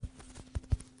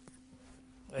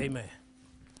Amen.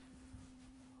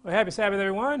 Well, happy Sabbath,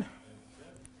 everyone.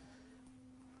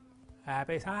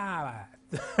 Happy Sabbath.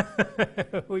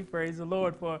 We praise the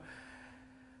Lord for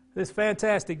this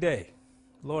fantastic day.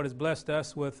 The Lord has blessed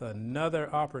us with another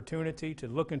opportunity to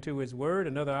look into His Word,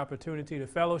 another opportunity to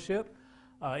fellowship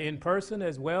in person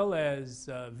as well as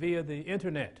via the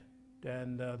internet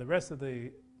and the rest of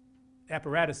the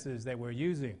apparatuses that we're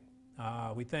using.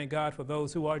 We thank God for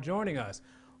those who are joining us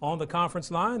on the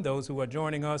conference line, those who are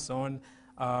joining us on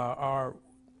our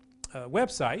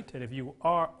website. And if you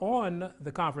are on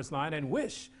the conference line and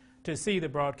wish to see the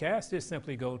broadcast, just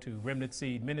simply go to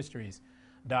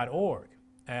remnantseedministries.org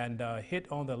and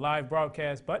hit on the live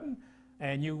broadcast button,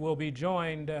 and you will be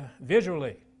joined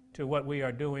visually to what we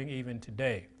are doing even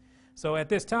today. So at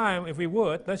this time, if we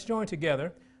would, let's join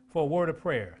together for a word of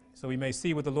prayer so we may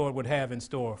see what the Lord would have in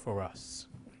store for us.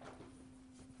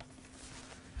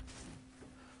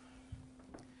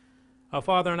 Our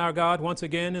Father and our God, once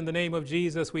again, in the name of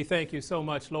Jesus, we thank you so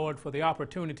much, Lord, for the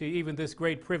opportunity, even this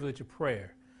great privilege of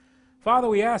prayer. Father,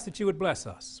 we ask that you would bless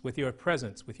us with your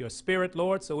presence, with your Spirit,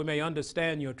 Lord, so we may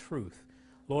understand your truth.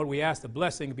 Lord, we ask the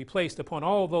blessing to be placed upon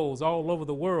all those all over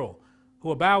the world who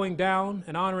are bowing down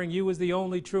and honoring you as the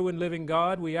only true and living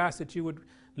God. We ask that you would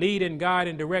lead and guide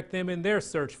and direct them in their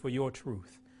search for your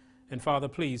truth. And Father,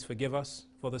 please forgive us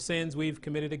for the sins we've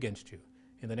committed against you.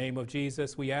 In the name of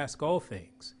Jesus, we ask all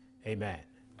things. Amen.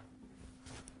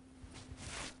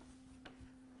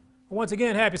 Once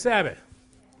again, happy Sabbath.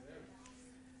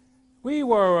 We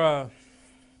were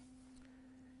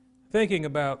thinking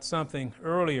about something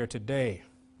earlier today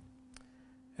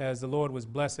as the Lord was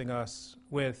blessing us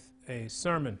with a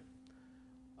sermon.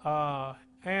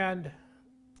 And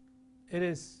it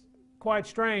is quite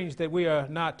strange that we are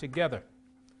not together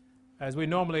as we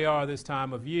normally are this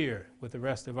time of year with the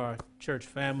rest of our church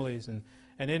families, and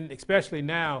especially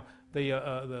now,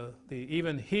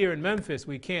 even here in Memphis,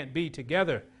 we can't be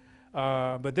together,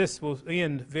 but this will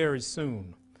end very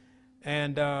soon.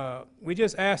 And we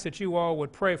just ask that you all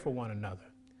would pray for one another.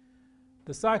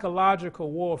 The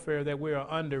psychological warfare that we are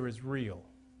under is real.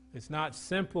 It's not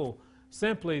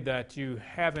simply that you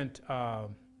haven't,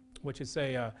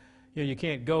 you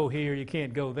can't go here, you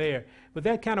can't go there, but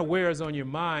that kind of wears on your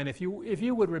mind. If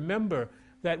you would remember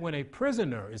that when a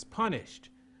prisoner is punished,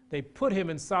 they put him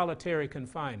in solitary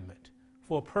confinement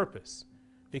for a purpose,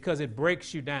 because it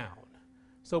breaks you down.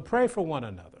 So pray for one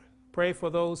another. Pray for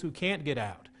those who can't get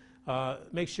out.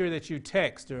 Make sure that you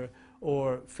text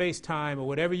or FaceTime or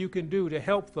whatever you can do to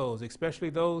help those, especially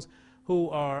those who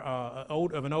are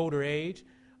of an older age.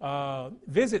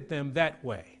 Visit them that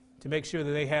way to make sure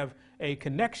that they have a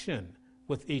connection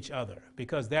with each other,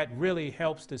 because that really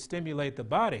helps to stimulate the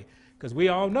body, because we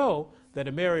all know that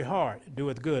a merry heart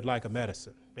doeth good like a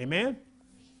medicine. Amen?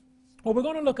 Well, we're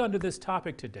going to look under this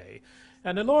topic today,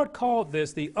 and the Lord called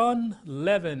this the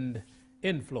unleavened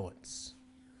influence.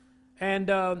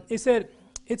 And he said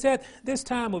it's at this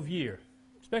time of year,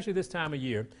 especially this time of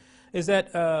year, is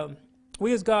that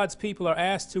we as God's people are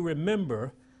asked to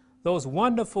remember those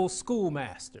wonderful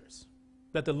schoolmasters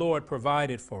that the Lord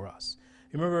provided for us.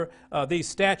 Remember these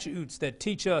statutes that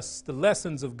teach us the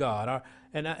lessons of God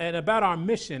and about our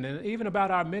mission and even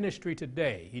about our ministry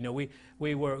today. You know,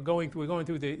 we're going through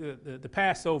the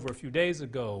Passover a few days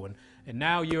ago, and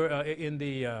now you're in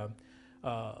the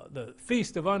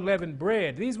Feast of Unleavened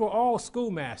Bread. These were all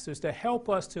schoolmasters to help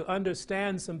us to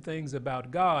understand some things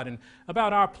about God and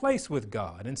about our place with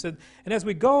God. And as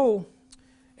we go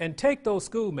and take those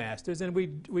schoolmasters and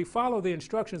we follow the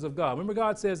instructions of God. Remember,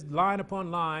 God says line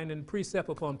upon line and precept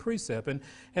upon precept. And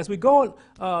as we go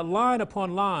line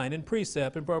upon line and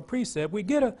precept upon precept, we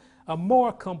get a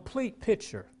more complete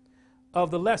picture of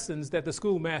the lessons that the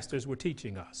schoolmasters were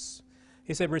teaching us.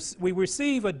 He said we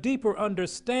receive a deeper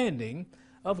understanding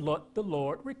of what the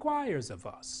Lord requires of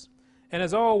us. And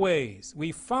as always,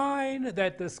 we find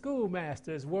that the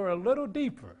schoolmasters were a little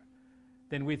deeper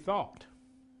than we thought.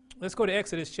 Let's go to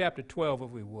Exodus chapter 12,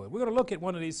 if we would. We're going to look at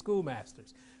one of these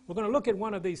schoolmasters. We're going to look at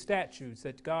one of these statutes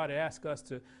that God asked us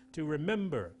to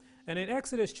remember. And in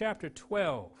Exodus chapter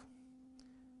 12,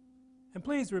 and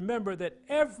please remember that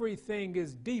everything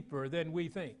is deeper than we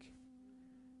think.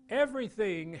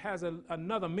 Everything has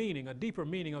another meaning, a deeper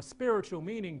meaning, a spiritual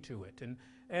meaning to it.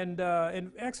 And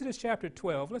in Exodus chapter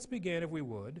 12, let's begin, if we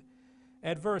would,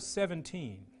 at verse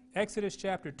 17. Exodus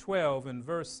chapter 12 and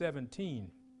verse 17.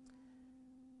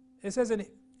 It says, "And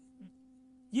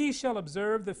ye shall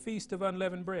observe the feast of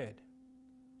unleavened bread.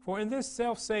 For in this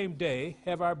selfsame day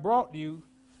have I brought you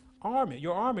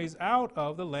your armies out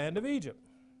of the land of Egypt.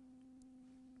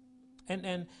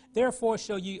 And therefore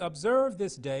shall ye observe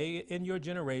this day in your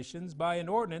generations by an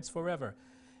ordinance forever.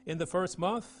 In the first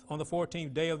month, on the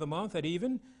 14th day of the month at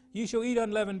even, ye shall eat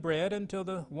unleavened bread until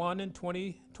the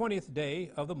 21st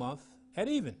day of the month at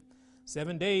even.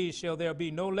 7 days shall there be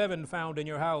no leaven found in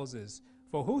your houses.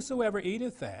 For whosoever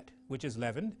eateth that which is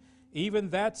leavened, even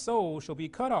that soul shall be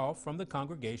cut off from the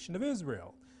congregation of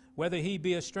Israel. Whether he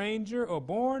be a stranger or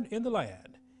born in the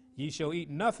land, ye shall eat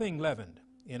nothing leavened.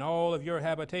 In all of your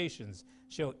habitations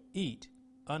shall eat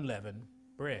unleavened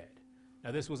bread.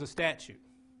 Now this was a statute.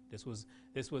 This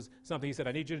was something he said,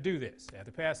 I need you to do this.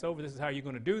 After Passover, this is how you're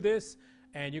going to do this,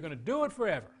 and you're going to do it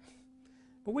forever.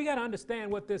 But we got to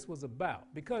understand what this was about,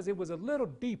 because it was a little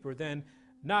deeper than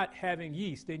not having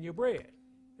yeast in your bread.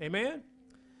 Amen?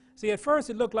 See, at first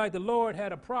it looked like the Lord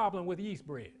had a problem with yeast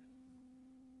bread.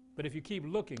 But if you keep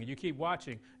looking and you keep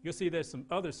watching, you'll see there's some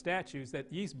other statutes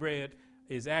that yeast bread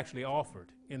is actually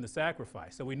offered in the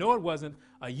sacrifice. So we know it wasn't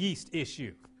a yeast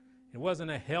issue. It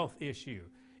wasn't a health issue.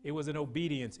 It was an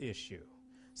obedience issue.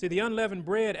 See, the unleavened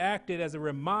bread acted as a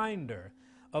reminder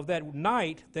of that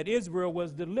night that Israel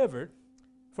was delivered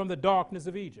from the darkness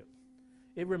of Egypt.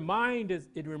 It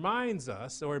reminds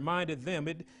us, or reminded them,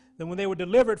 that when they were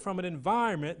delivered from an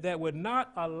environment that would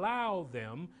not allow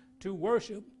them to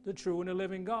worship the true and the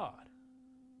living God.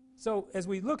 So as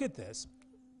we look at this,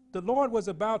 the Lord was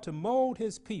about to mold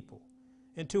his people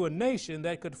into a nation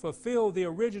that could fulfill the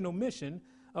original mission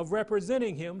of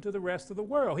representing him to the rest of the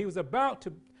world. He was about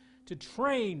to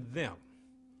train them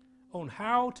on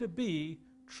how to be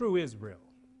true Israel.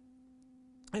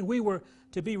 And we were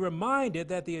to be reminded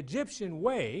that the Egyptian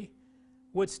way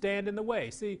would stand in the way.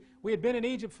 See, we had been in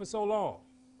Egypt for so long.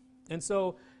 And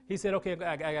so he said, okay,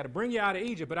 I got to bring you out of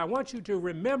Egypt, but I want you to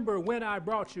remember when I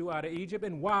brought you out of Egypt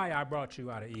and why I brought you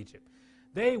out of Egypt.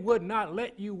 They would not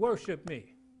let you worship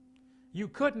me. You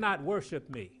could not worship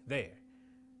me there.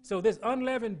 So this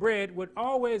unleavened bread would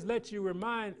always let you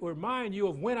remind you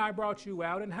of when I brought you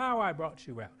out and how I brought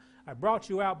you out. I brought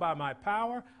you out by my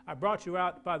power. I brought you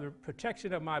out by the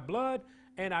protection of my blood.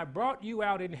 And I brought you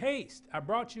out in haste. I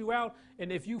brought you out,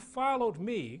 and if you followed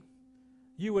me,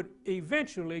 you would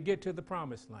eventually get to the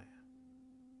promised land.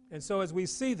 And so as we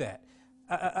see that,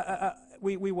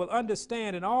 we will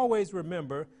understand and always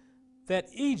remember that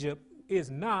Egypt is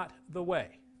not the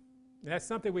way. And that's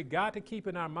something we got to keep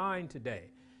in our mind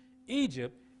today.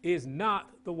 Egypt is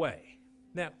not the way.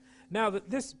 Now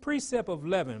this precept of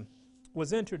leaven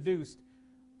was introduced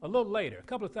a little later, a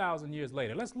couple of thousand years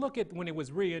later. Let's look at when it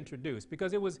was reintroduced,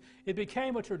 because it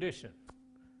became a tradition.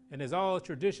 And as all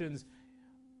traditions,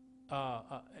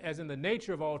 as in the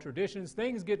nature of all traditions,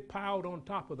 things get piled on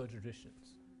top of the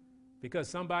traditions. Because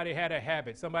somebody had a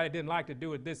habit, somebody didn't like to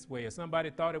do it this way, or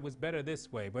somebody thought it was better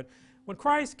this way. But when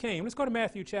Christ came, let's go to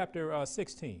Matthew chapter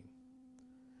 16.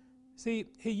 See,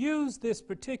 he used this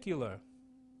particular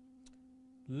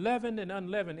leavened and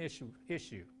unleavened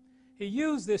issue. He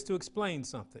used this to explain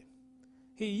something.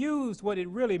 He used what it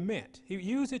really meant. He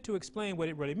used it to explain what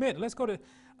it really meant. Let's go to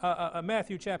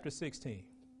Matthew chapter 16.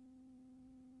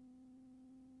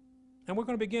 And we're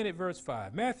going to begin at verse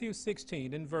 5. Matthew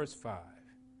 16 and verse 5.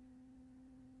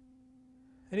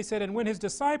 And he said, and when his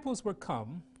disciples were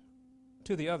come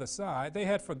to the other side, they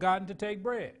had forgotten to take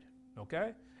bread.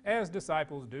 Okay? As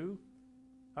disciples do.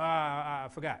 I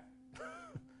forgot.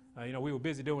 We were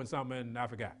busy doing something and I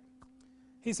forgot.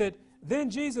 He said,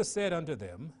 then Jesus said unto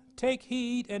them, take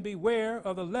heed and beware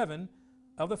of the leaven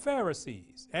of the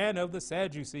Pharisees and of the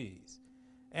Sadducees.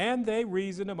 And they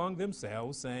reasoned among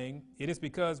themselves, saying, it is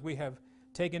because we have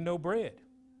taken no bread.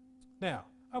 Now,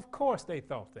 of course they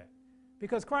thought that,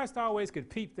 because Christ always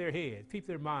could peep their head, peep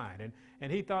their mind,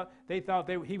 and he thought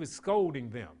he was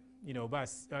scolding them,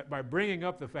 by bringing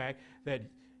up the fact that,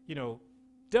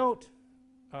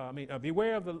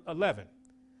 beware of the leaven.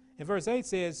 And verse 8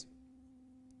 says,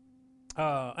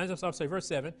 verse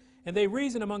 7, and they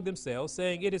reasoned among themselves,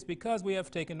 saying, it is because we have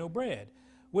taken no bread.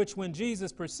 Which when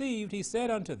Jesus perceived, he said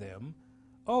unto them,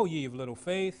 O ye of little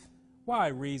faith, why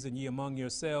reason ye among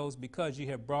yourselves, because ye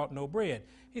have brought no bread?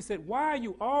 He said, why are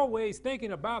you always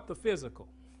thinking about the physical?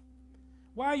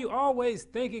 Why are you always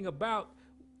thinking about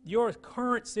your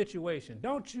current situation?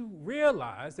 Don't you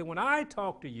realize that when I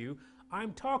talk to you,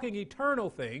 I'm talking eternal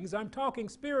things, I'm talking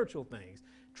spiritual things.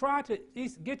 Try to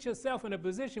get yourself in a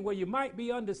position where you might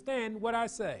understand what I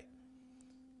say.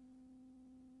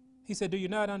 He said, do you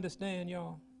not understand,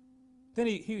 y'all? Then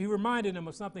he reminded them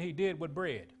of something he did with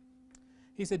bread.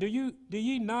 He said, do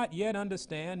ye not yet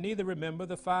understand, neither remember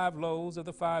the 5 loaves of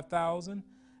the 5,000,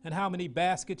 and how many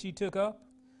baskets ye took up?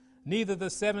 Neither the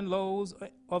 7 loaves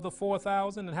of the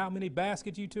 4,000, and how many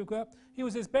baskets you took up? He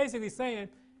was just basically saying,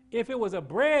 if it was a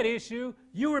bread issue,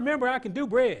 you remember I can do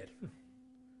bread.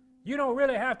 You don't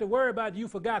really have to worry about you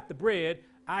forgot the bread.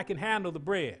 I can handle the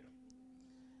bread.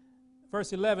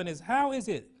 Verse 11 is, how is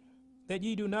it that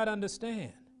ye do not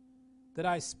understand that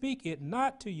I speak it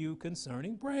not to you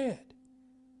concerning bread,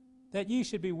 that ye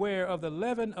should beware of the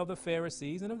leaven of the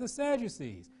Pharisees and of the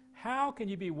Sadducees? How can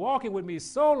you be walking with me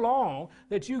so long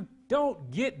that you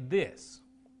don't get this?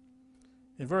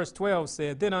 And verse 12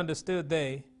 said, then understood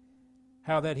they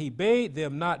how that he bade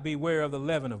them not beware of the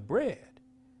leaven of bread,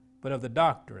 but of the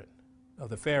doctrine of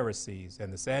the Pharisees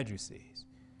and the Sadducees.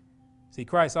 See,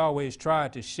 Christ always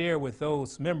tried to share with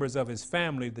those members of his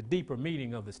family the deeper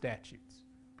meaning of the statutes.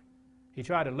 He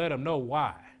tried to let them know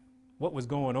why, what was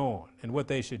going on, and what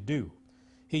they should do.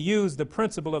 He used the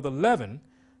principle of the leaven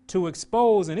to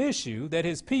expose an issue that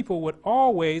his people would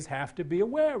always have to be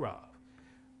aware of.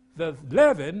 The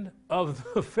leaven of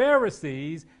the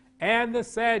Pharisees and the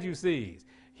Sadducees.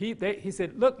 He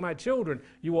said, look, my children,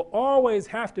 you will always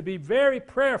have to be very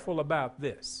prayerful about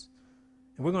this.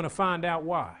 And we're going to find out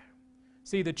why.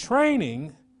 See, the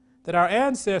training that our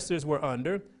ancestors were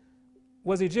under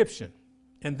was Egyptian,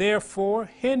 and therefore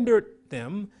hindered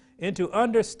them into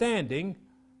understanding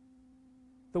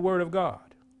the Word of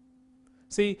God.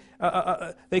 See,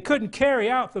 they couldn't carry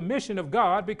out the mission of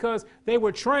God because they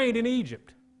were trained in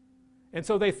Egypt. And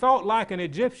so they thought like an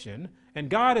Egyptian, and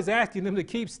God is asking them to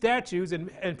keep statutes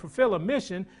and fulfill a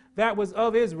mission that was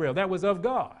of Israel, that was of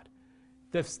God.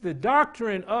 The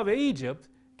doctrine of Egypt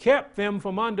kept them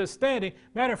from understanding.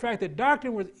 Matter of fact, the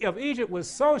doctrine of Egypt was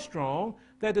so strong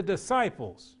that the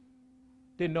disciples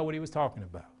didn't know what he was talking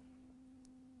about.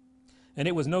 And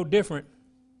it was no different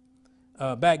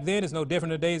back then. It's no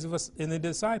different in the days of us in the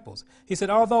disciples. He said,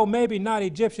 although maybe not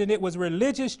Egyptian, it was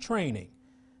religious training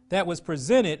that was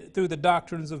presented through the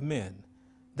doctrines of men.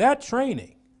 That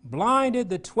training blinded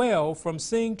the 12 from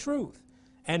seeing truth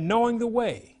and knowing the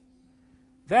way.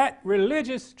 That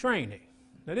religious training,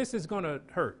 now this is going to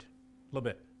hurt a little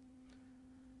bit.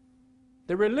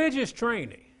 The religious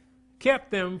training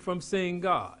kept them from seeing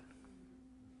God.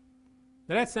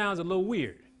 Now that sounds a little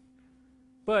weird,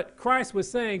 but Christ was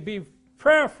saying be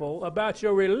prayerful about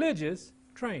your religious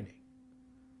training,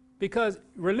 because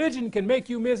religion can make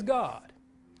you miss God.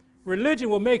 Religion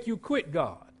will make you quit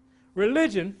God.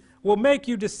 Religion will make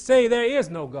you just say there is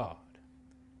no God.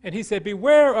 And he said,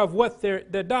 beware of what their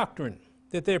doctrine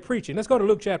that they're preaching. Let's go to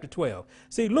Luke chapter 12.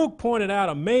 See, Luke pointed out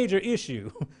a major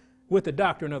issue with the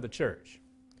doctrine of the church.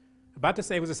 About to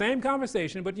say it was the same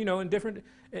conversation, but in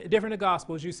different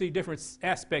Gospels, you see different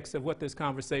aspects of what this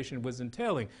conversation was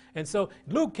entailing. And so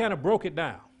Luke kind of broke it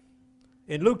down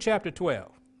in Luke chapter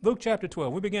 12. Luke chapter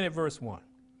 12, we begin at verse 1.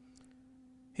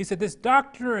 He said, this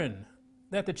doctrine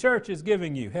that the church is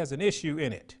giving you has an issue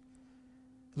in it.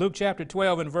 Luke chapter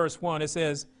 12 and verse 1, it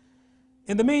says,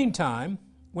 in the meantime,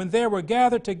 when there were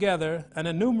gathered together an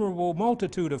innumerable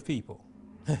multitude of people,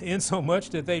 insomuch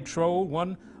that they trode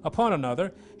one upon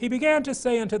another, he began to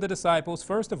say unto the disciples,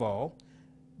 first of all,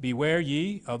 beware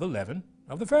ye of the leaven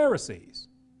of the Pharisees.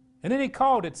 And then he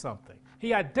called it something.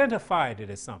 He identified it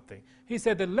as something. He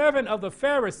said the leaven of the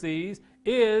Pharisees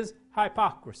is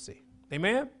hypocrisy.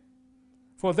 Amen?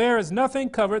 For there is nothing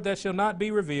covered that shall not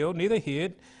be revealed, neither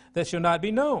hid that shall not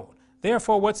be known.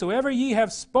 Therefore whatsoever ye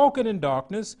have spoken in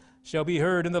darkness shall be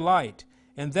heard in the light,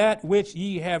 and that which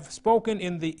ye have spoken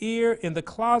in the ear in the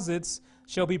closets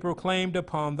shall be proclaimed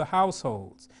upon the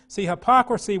households. See,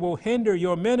 hypocrisy will hinder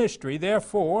your ministry,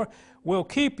 therefore will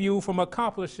keep you from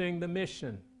accomplishing the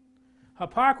mission.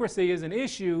 Hypocrisy is an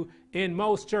issue in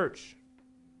most church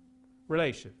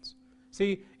relations.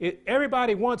 See,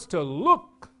 everybody wants to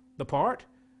look the part,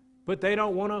 but they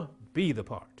don't want to be the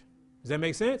part. Does that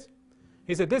make sense?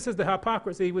 He said this is the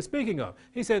hypocrisy he was speaking of.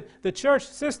 He said the church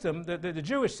system, the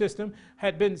Jewish system,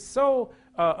 had been so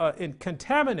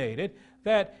contaminated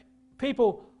that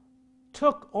people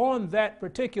took on that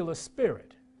particular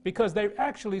spirit because they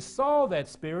actually saw that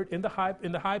spirit in the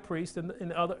high priest and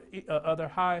in other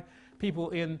high people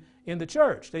in the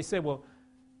church. They said, well,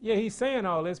 yeah, he's saying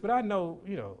all this, but I know,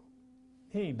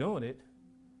 he ain't doing it.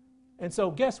 And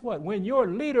so guess what? When your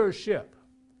leadership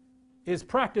is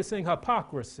practicing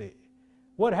hypocrisy,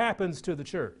 what happens to the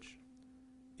church?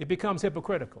 It becomes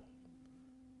hypocritical.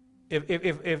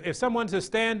 If someone to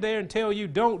stand there and tell you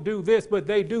don't do this, but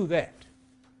they do that,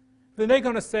 then they're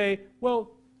going to say,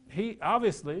 well, he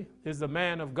obviously is the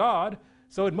man of God,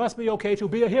 so it must be okay to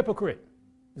be a hypocrite.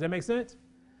 Does that make sense?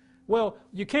 Well,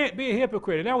 you can't be a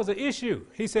hypocrite, and that was an issue.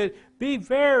 He said, be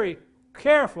very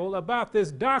careful about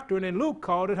this doctrine, and Luke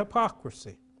called it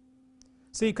hypocrisy.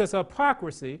 See, because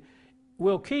hypocrisy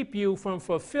will keep you from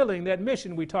fulfilling that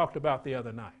mission we talked about the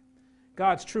other night,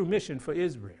 God's true mission for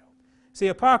Israel. See,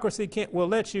 hypocrisy will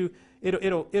let you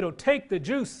It'll take the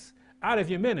juice out of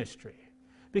your ministry.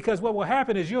 Because what will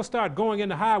happen is you'll start going in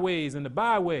the highways and the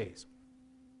byways.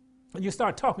 And you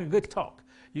start talking good talk.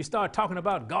 You start talking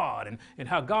about God and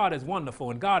how God is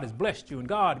wonderful and God has blessed you and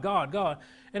God.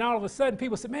 And all of a sudden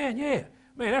people say, man,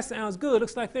 that sounds good.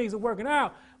 Looks like things are working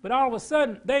out. But all of a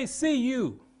sudden they see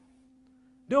you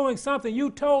doing something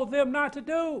you told them not to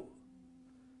do.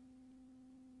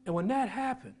 And when that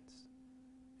happens,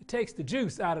 it takes the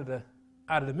juice out of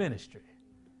the ministry.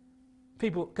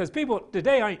 Because people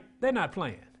today they're not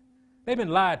playing. They've been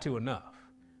lied to enough.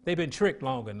 They've been tricked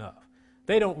long enough.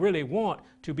 They don't really want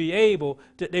to be able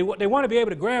to, they want to be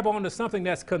able to grab onto something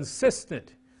that's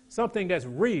consistent, something that's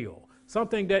real,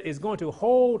 something that is going to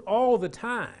hold all the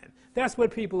time. That's what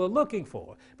people are looking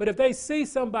for. But if they see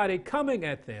somebody coming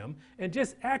at them and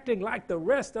just acting like the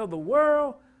rest of the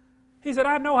world, he said,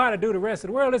 I know how to do the rest of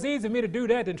the world. It's easy for me to do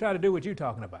that than try to do what you're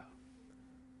talking about.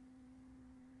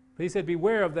 But he said,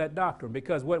 beware of that doctrine,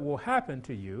 because what will happen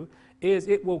to you is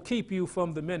it will keep you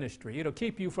from the ministry. It'll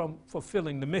keep you from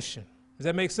fulfilling the mission. Does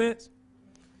that make sense?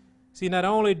 See, not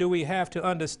only do we have to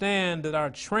understand that our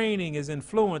training is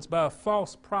influenced by a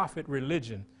false prophet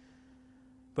religion,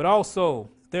 but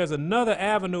also there's another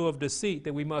avenue of deceit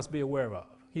that we must be aware of.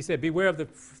 He said, beware of the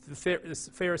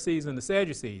Pharisees and the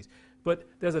Sadducees. But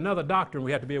there's another doctrine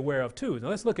we have to be aware of too. Now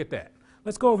let's look at that.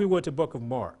 Let's go, if you would, to the book of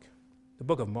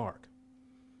Mark.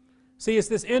 See, it's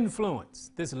this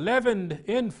influence, this leavened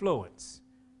influence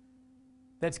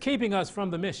that's keeping us from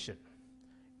the mission.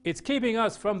 It's keeping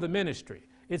us from the ministry.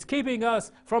 It's keeping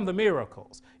us from the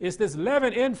miracles. It's this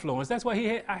leavened influence. That's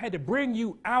why I had to bring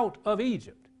you out of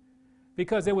Egypt,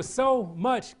 because there was so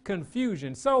much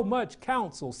confusion, so much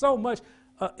counsel, so much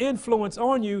influence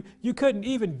on you, you couldn't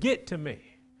even get to me.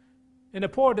 And the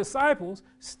poor disciples,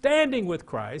 standing with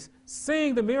Christ,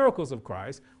 seeing the miracles of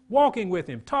Christ, walking with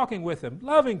him, talking with him,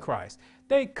 loving Christ,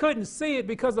 they couldn't see it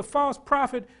because the false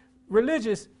prophet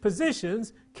religious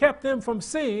positions kept them from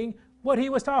seeing what he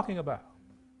was talking about.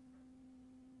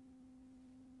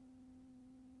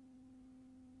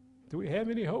 Do we have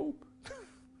any hope?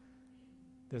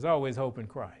 There's always hope in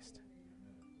Christ.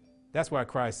 That's why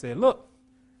Christ said, look,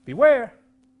 beware.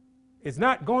 It's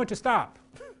not going to stop.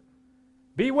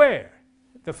 Beware.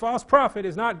 The false prophet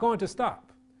is not going to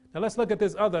stop. Now let's look at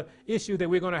this other issue that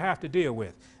we're going to have to deal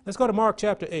with. Let's go to Mark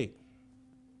chapter 8.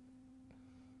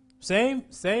 Same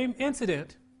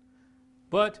incident,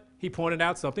 but he pointed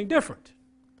out something different.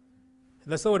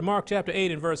 Let's go to Mark chapter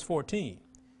 8 and verse 14.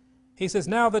 He says,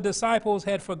 now the disciples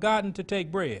had forgotten to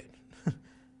take bread.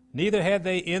 Neither had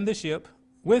they in the ship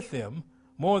with them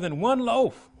more than one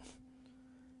loaf.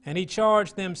 And he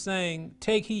charged them, saying,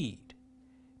 take heed,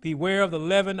 beware of the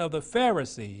leaven of the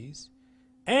Pharisees.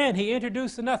 And he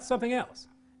introduced something else.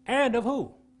 And of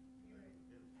who?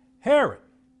 Herod.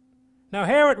 Now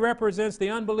Herod represents the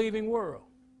unbelieving world.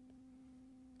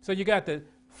 So you got the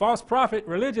false prophet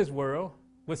religious world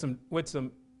with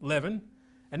some leaven,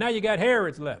 and now you got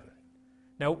Herod's leaven.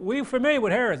 Now we're familiar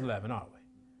with Herod's leaven, aren't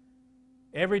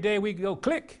we? Every day we go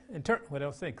click and turn. Well, they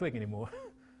don't say click anymore.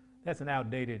 That's an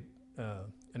outdated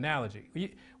analogy.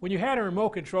 When you had a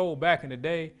remote control back in the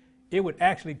day, it would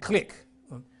actually click.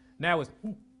 Now it's,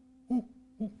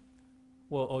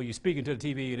 well, you're speaking to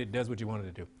the TV and it does what you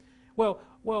wanted to do. Well,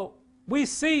 we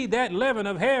see that leaven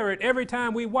of Herod every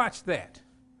time we watch that.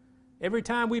 Every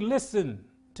time we listen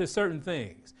to certain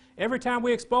things. Every time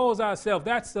we expose ourselves,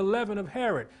 that's the leaven of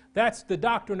Herod. That's the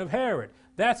doctrine of Herod.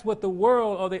 That's what the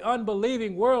world or the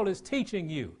unbelieving world is teaching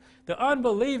you. The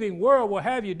unbelieving world will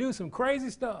have you do some crazy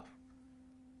stuff.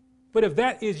 But if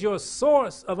that is your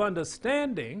source of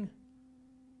understanding,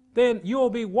 then you'll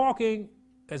be walking,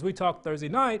 as we talked Thursday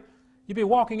night, you'll be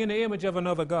walking in the image of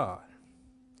another God.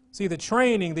 See, the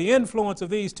training, the influence of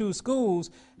these two schools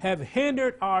have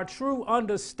hindered our true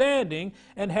understanding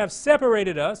and have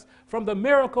separated us from the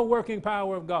miracle working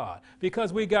power of God,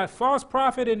 because we got false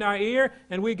prophet in our ear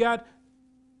and we got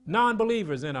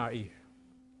non-believers in our ear.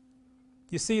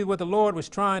 You see, what the Lord was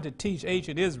trying to teach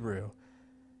ancient Israel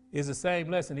is the same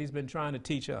lesson he's been trying to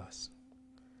teach us.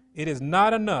 It is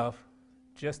not enough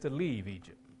just to leave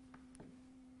Egypt.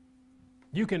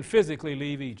 You can physically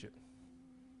leave Egypt.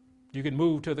 You can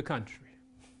move to the country.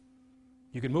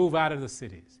 You can move out of the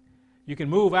cities. You can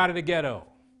move out of the ghetto.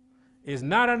 It's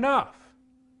not enough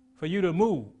for you to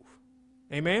move.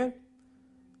 Amen?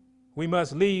 We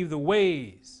must leave the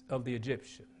ways of the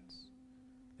Egyptians.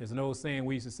 There's an old saying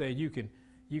we used to say, you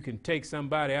can take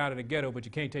somebody out of the ghetto, but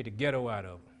you can't take the ghetto out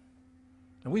of them.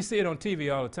 And we see it on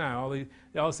TV all the time. All of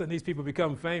a sudden these people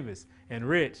become famous and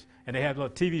rich, and they have little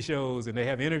TV shows and they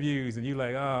have interviews, and you're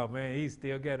like, oh man, he's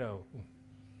still ghetto.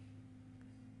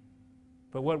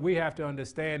 But what we have to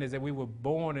understand is that we were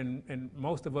born and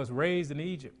most of us raised in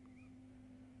Egypt.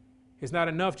 It's not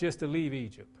enough just to leave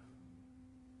Egypt.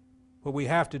 What we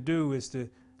have to do is to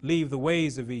leave the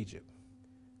ways of Egypt.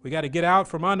 We got to get out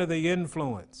from under the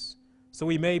influence so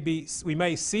we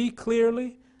may see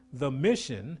clearly the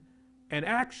mission and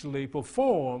actually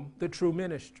perform the true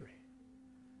ministry.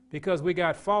 Because we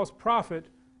got false prophet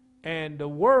and the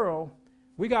world,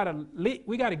 we got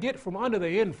to get from under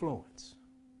the influence.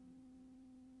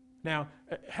 Now,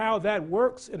 how that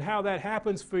works and how that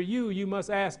happens for you, you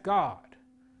must ask God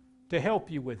to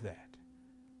help you with that.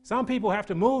 Some people have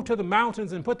to move to the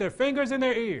mountains and put their fingers in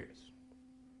their ears.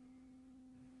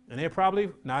 And they're probably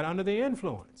not under the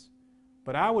influence.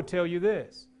 But I would tell you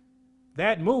this,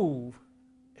 that move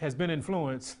has been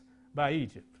influenced by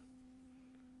Egypt.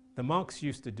 The monks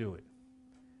used to do it.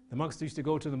 The monks used to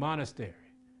go to the monastery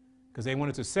because they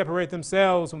wanted to separate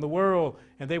themselves from the world,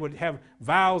 and they would have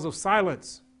vows of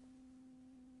silence.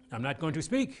 I'm not going to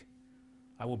speak.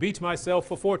 I will beat myself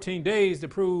for 14 days to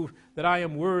prove that I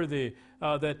am worthy,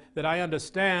 that I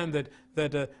understand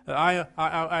that I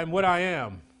am what I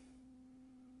am.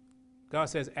 God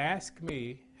says, ask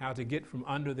me how to get from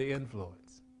under the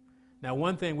influence. Now,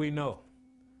 one thing we know,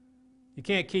 you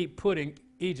can't keep putting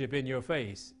Egypt in your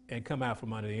face and come out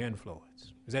from under the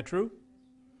influence. Is that true?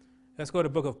 Let's go to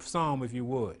the book of Psalm if you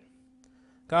would.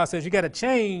 God says you got to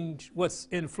change what's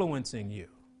influencing you.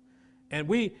 And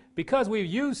because we're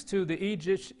used to the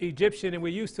Egyptian and we're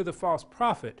used to the false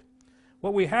prophet,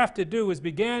 what we have to do is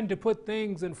begin to put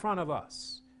things in front of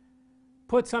us,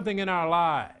 put something in our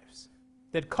lives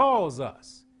that calls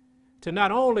us to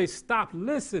not only stop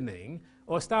listening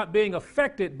or stop being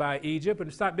affected by Egypt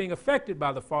and stop being affected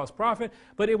by the false prophet,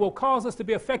 but it will cause us to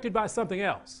be affected by something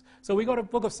else. So we go to the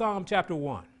book of Psalm chapter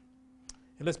 1.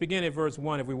 And let's begin at verse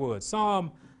 1 if we would.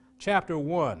 Psalm chapter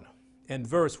 1 and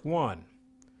verse 1.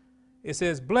 It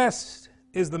says, blessed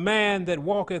is the man that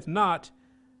walketh not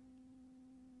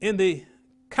in the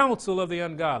counsel of the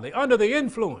ungodly, under the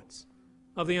influence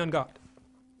of the ungodly,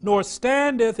 nor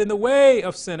standeth in the way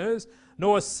of sinners,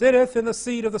 nor sitteth in the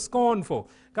seat of the scornful.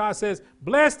 God says,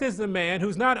 blessed is the man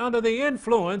who's not under the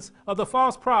influence of the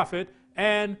false prophet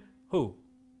and who?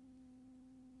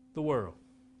 The world.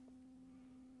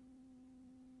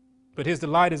 But his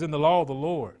delight is in the law of the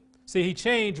Lord. See, he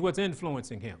changed what's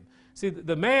influencing him. See,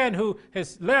 the man who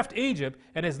has left Egypt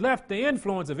and has left the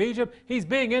influence of Egypt, he's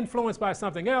being influenced by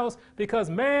something else because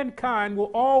mankind will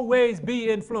always be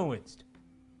influenced.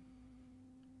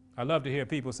 I love to hear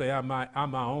people say, I'm my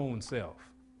own self.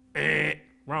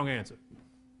 Wrong answer.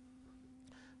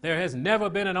 There has never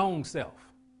been an own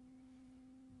self,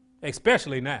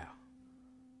 especially now.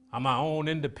 I'm my own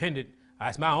independent.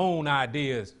 It's my own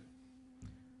ideas.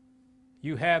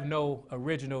 You have no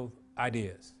original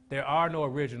ideas. There are no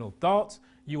original thoughts.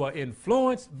 You are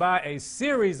influenced by a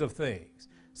series of things.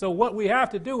 So what we have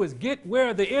to do is get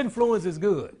where the influence is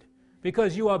good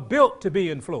because you are built to be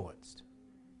influenced.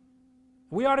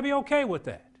 We ought to be okay with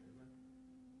that.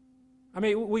 I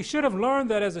mean, we should have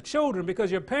learned that as a children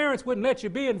because your parents wouldn't let you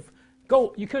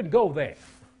you couldn't go there.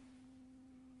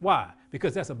 Why?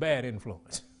 Because that's a bad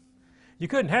influence. You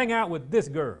couldn't hang out with this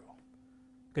girl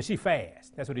because she's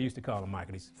fast. That's what they used to call her,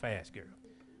 Michael. He's a fast girl.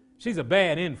 She's a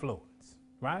bad influence,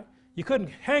 right? You couldn't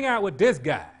hang out with this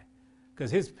guy because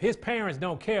his parents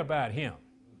don't care about him.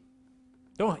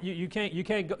 You can't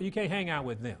hang out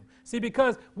with them. See,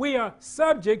 because we are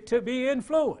subject to be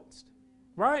influenced,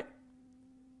 right?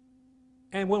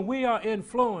 And when we are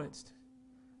influenced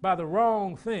by the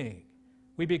wrong thing,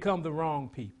 we become the wrong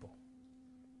people.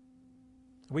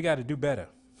 We got to do better,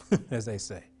 as they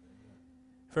say.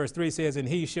 Verse 3 says, and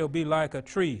he shall be like a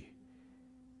tree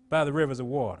by the rivers of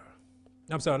water.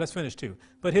 I'm sorry, let's finish 2.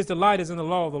 But his delight is in the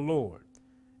law of the Lord,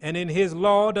 and in his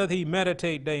law doth he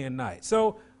meditate day and night.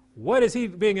 So what is he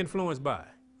being influenced by?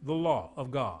 The law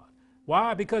of God.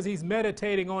 Why? Because he's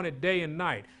meditating on it day and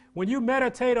night. When you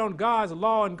meditate on God's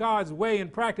law and God's way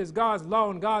and practice God's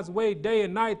law and God's way day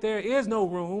and night, there is no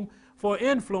room for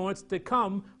influence to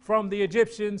come from the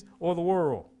Egyptians or the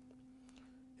world.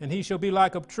 And he shall be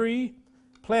like a tree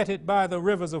planted by the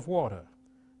rivers of water,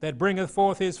 that bringeth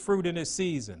forth his fruit in his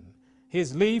season.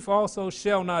 His leaf also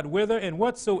shall not wither, and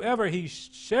whatsoever he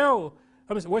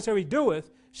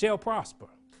doeth shall prosper.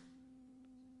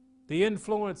 The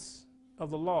influence of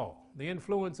the law, the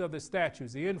influence of the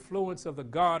statutes, the influence of the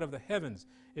God of the heavens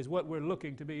is what we're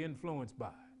looking to be influenced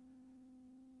by.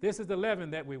 This is the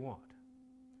leaven that we want.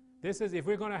 This is, if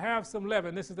we're going to have some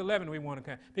leaven, this is the leaven we want to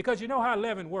have. Because you know how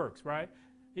leaven works, right?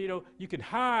 You know, you can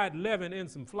hide leaven in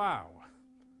some flour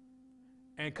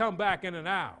and come back in an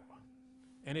hour,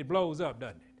 and it blows up,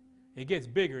 doesn't it? It gets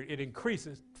bigger. It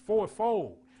increases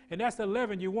fourfold. And that's the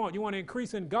leaven you want. You want to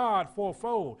increase in God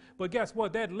fourfold. But guess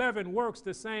what? That leaven works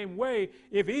the same way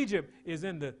if Egypt is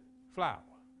in the flour.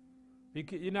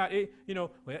 You're not,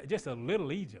 well, just a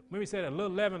little Egypt. Maybe said a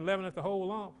little leaven leaveneth the whole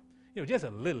lump. Just a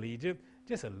little Egypt,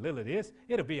 just a little of this.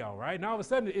 It'll be all right. And all of a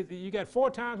sudden, you got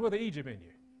 4 times worth of Egypt in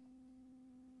you.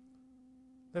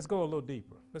 Let's go a little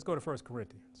deeper. Let's go to 1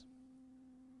 Corinthians.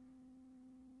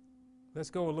 Let's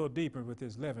go a little deeper with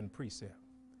this leaven precept.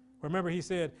 Remember, he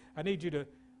said, I need you to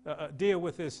deal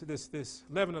with this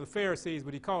leaven of the Pharisees,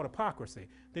 but he called hypocrisy.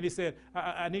 Then he said,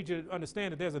 I need you to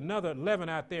understand that there's another leaven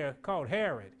out there called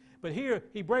Herod. But here,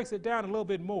 he breaks it down a little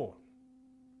bit more.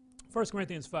 1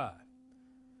 Corinthians 5.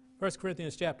 1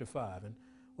 Corinthians chapter 5, and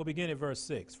we'll begin at verse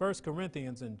 6. 1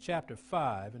 Corinthians in chapter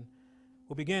 5, and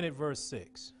we'll begin at verse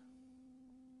 6.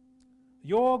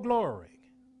 Your glorying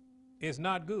is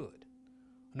not good.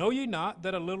 Know ye not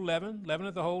that a little leaven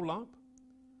leaveneth the whole lump?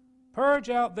 Purge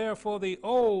out therefore the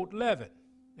old leaven.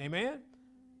 Amen?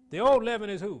 The old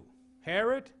leaven is who?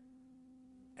 Herod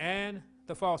and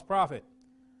the false prophet.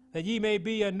 That ye may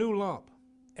be a new lump,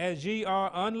 as ye are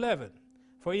unleavened.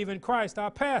 For even Christ our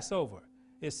Passover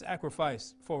is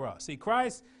sacrificed for us. See,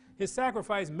 Christ, his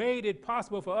sacrifice made it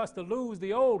possible for us to lose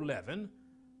the old leaven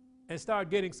and start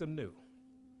getting some new.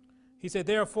 He said,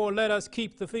 therefore let us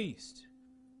keep the feast.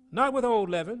 Not with old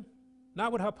leaven,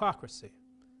 not with hypocrisy,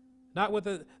 not with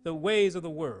the ways of the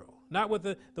world, not with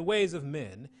the ways of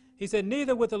men. He said,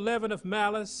 neither with the leaven of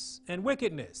malice and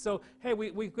wickedness. So, hey,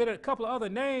 we get a couple of other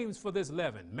names for this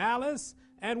leaven, malice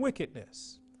and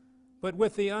wickedness, but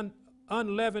with the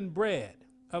unleavened bread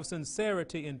of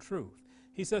sincerity and truth.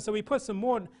 He said, so he put some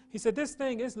more. He said, this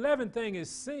leaven thing is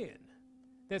sin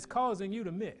that's causing you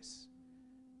to miss.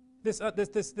 This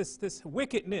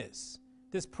wickedness,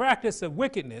 this practice of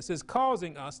wickedness is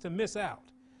causing us to miss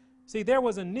out. See, there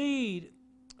was a need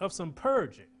of some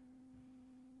purging.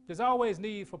 There's always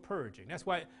need for purging. That's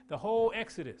why the whole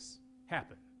Exodus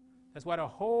happened. That's why the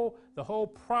whole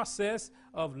process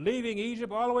of leaving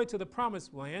Egypt all the way to the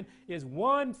Promised Land is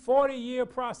one 40-year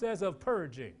process of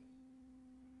purging.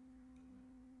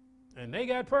 And they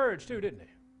got purged too, didn't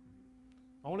they?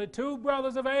 Only 2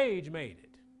 brothers of age made it.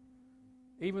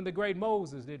 Even the great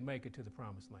Moses didn't make it to the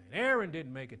Promised Land. Aaron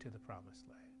didn't make it to the Promised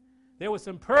Land. There was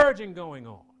some purging going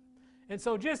on. And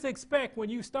so just expect when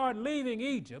you start leaving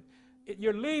Egypt,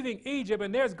 you're leaving Egypt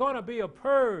and there's going to be a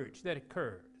purge that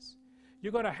occurs.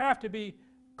 You're going to have to be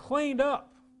cleaned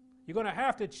up. You're going to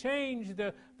have to change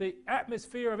the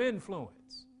atmosphere of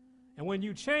influence. And when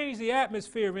you change the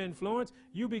atmosphere of influence,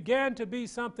 you begin to be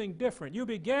something different. You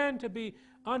begin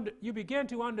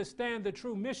to understand the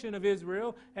true mission of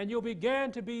Israel, and you'll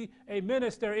begin to be a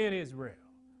minister in Israel.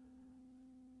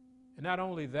 And not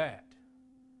only that,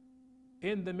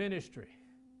 in the ministry,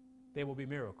 there will be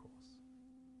miracles.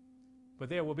 But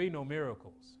there will be no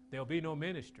miracles. There will be no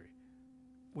ministry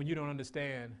when you don't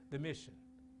understand the mission.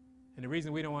 And the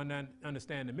reason we don't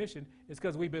understand the mission is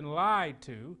because we've been lied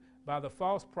to by the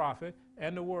false prophet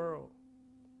and the world.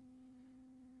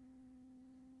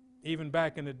 Even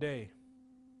back in the day,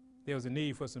 there was a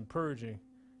need for some purging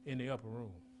in the upper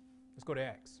room. Let's go to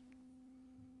Acts.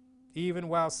 Even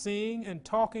while seeing and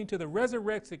talking to the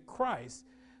resurrected Christ,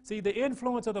 see, the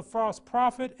influence of the false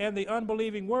prophet and the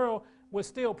unbelieving world was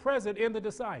still present in the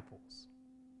disciples.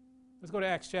 Let's go to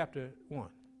Acts chapter 1.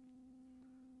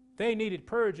 They needed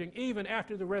purging even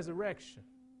after the resurrection,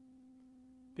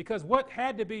 because what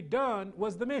had to be done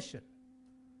was the mission,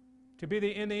 to be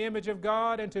in the image of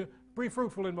God and to be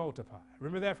fruitful and multiply.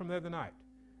 Remember that from the other night.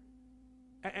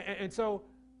 And so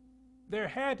there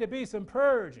had to be some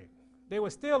purging. They were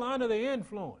still under the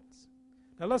influence.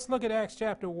 Now let's look at Acts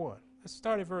chapter 1. Let's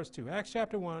start at verse 2. Acts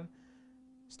chapter 1.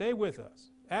 Stay with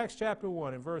us. Acts chapter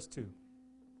 1 and verse 2.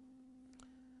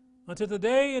 Until the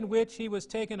day in which he was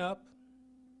taken up,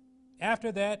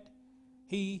 after that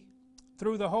he,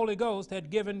 through the Holy Ghost, had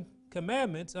given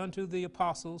commandments unto the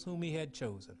apostles whom he had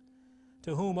chosen,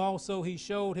 to whom also he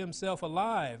showed himself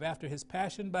alive after his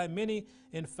passion by many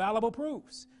infallible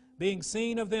proofs, being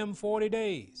seen of them 40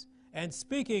 days, and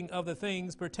speaking of the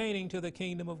things pertaining to the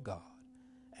kingdom of God.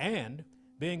 And,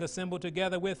 being assembled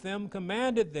together with them,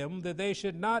 commanded them that they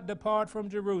should not depart from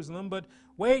Jerusalem, but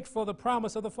wait for the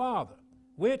promise of the Father,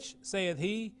 which, saith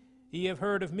he, ye have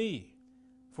heard of me.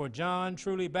 For John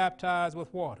truly baptized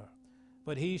with water,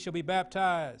 but ye shall be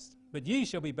baptized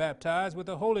with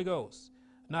the Holy Ghost,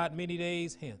 not many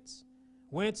days hence.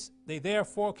 Whence they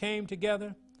therefore came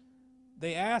together,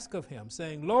 they asked of him,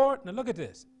 saying, Lord, now look at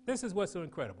this. This is what's so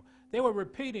incredible. They were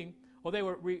repeating, or they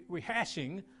were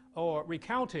rehashing, or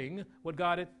recounting what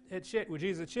God had shared, what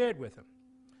Jesus shared with them.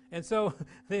 And so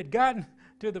they had gotten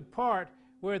to the part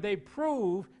where they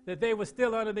proved that they were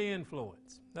still under the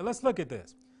influence. Now let's look at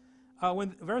this.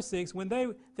 Verse 6, when they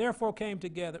therefore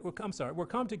were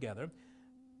come together,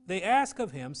 they asked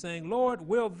of him, saying, Lord,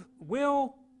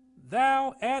 will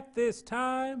thou at this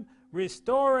time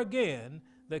restore again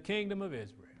the kingdom of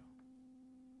Israel?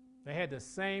 They had the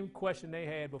same question they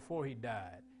had before he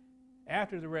died.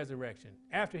 After the resurrection,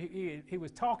 after he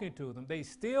was talking to them, they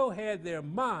still had their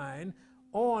mind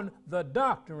on the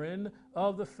doctrine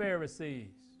of the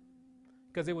Pharisees.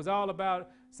 Because it was all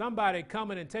about somebody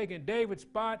coming and taking David's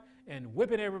spot and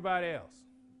whipping everybody else.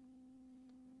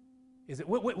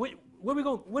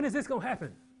 When is this going to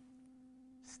happen?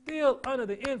 Still under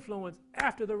the influence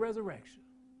after the resurrection.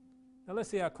 Now let's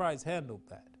see how Christ handled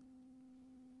that.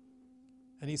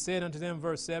 And he said unto them,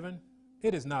 verse 7,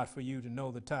 it is not for you to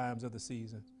know the times of the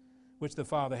seasons, which the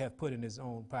Father hath put in his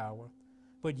own power,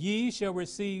 but ye shall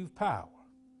receive power.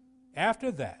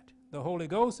 After that, the Holy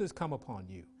Ghost is come upon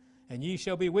you, and ye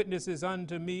shall be witnesses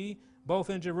unto me, both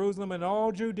in Jerusalem and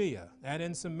all Judea, and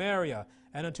in Samaria,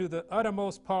 and unto the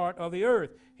uttermost part of the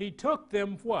earth. He took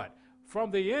them what?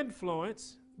 From the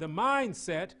influence, the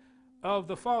mindset of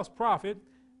the false prophet,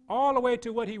 all the way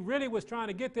to what he really was trying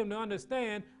to get them to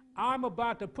understand. I'm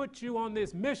about to put you on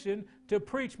this mission to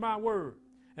preach my word.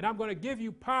 And I'm going to give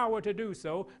you power to do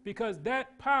so, because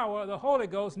that power, the Holy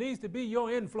Ghost, needs to be your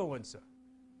influencer.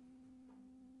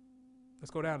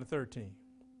 Let's go down to 13.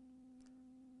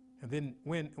 And then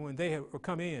when they had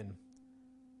come in,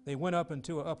 they went up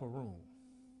into an upper room,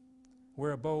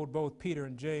 where abode both Peter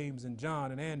and James and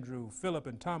John and Andrew, Philip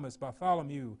and Thomas,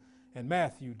 Bartholomew and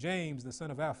Matthew, James the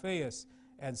son of Alphaeus,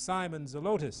 and Simon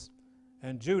Zelotes,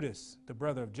 and Judas, the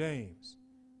brother of James.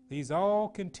 These all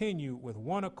continue with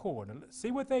one accord. Now,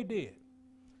 see what they did.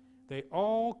 They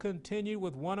all continued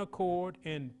with one accord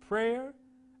in prayer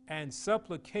and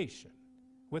supplication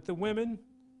with the women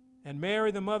and Mary,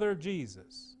 the mother of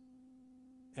Jesus,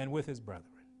 and with his brethren.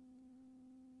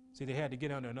 See, they had to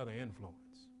get under another influence.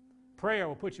 Prayer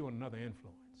will put you on another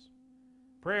influence.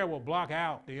 Prayer will block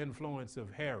out the influence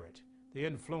of Herod, the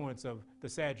influence of the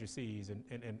Sadducees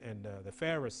and the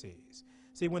Pharisees.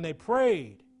 See, when they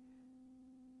prayed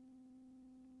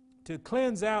to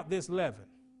cleanse out this leaven,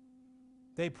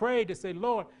 they prayed to say,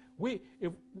 Lord, we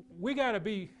got to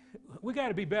be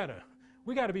better.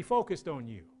 We got to be focused on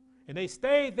you. And they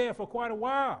stayed there for quite a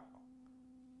while.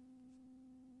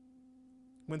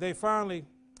 When they finally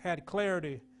had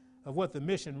clarity of what the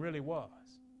mission really was.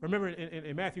 Remember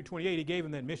in Matthew 28, he gave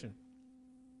them that mission.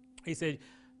 He said,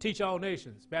 teach all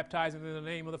nations, baptizing them in the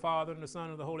name of the Father and the Son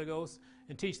and the Holy Ghost,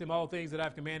 and teach them all things that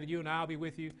I've commanded you, and I'll be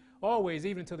with you always,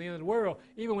 even to the end of the world.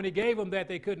 Even when he gave them that,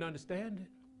 they couldn't understand it.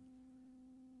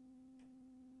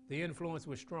 The influence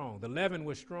was strong. The leaven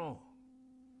was strong.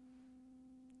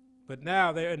 But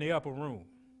now they're in the upper room,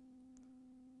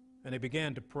 and they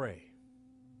began to pray.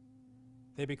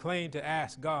 They began to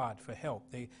ask God for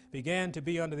help. They began to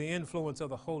be under the influence of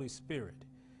the Holy Spirit.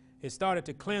 It started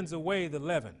to cleanse away the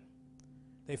leaven.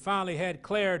 They finally had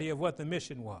clarity of what the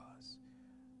mission was.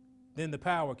 Then the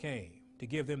power came to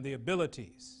give them the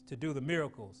abilities to do the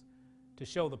miracles, to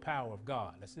show the power of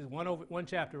God. This is one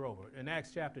chapter over, in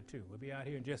Acts chapter 2. We'll be out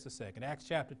here in just a second. Acts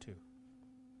chapter 2.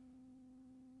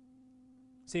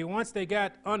 See, once they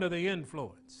got under the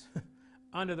influence,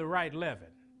 under the right leaven,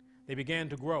 they began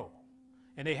to grow.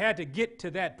 And they had to get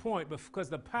to that point because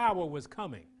the power was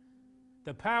coming.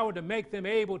 The power to make them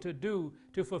able to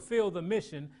fulfill the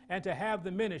mission and to have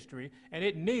the ministry, and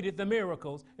it needed the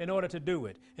miracles in order to do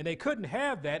it. And they couldn't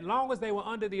have that long as they were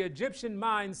under the Egyptian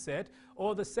mindset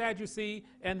or the Sadducee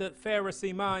and the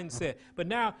Pharisee mindset. But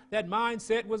now that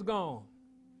mindset was gone.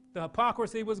 The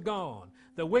hypocrisy was gone.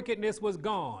 The wickedness was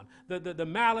gone. The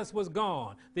malice was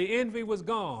gone. The envy was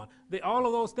gone. All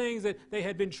of those things that they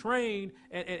had been trained,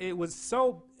 and it was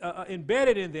so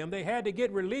embedded in them, they had to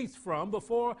get released from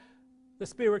before the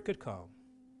Spirit could come.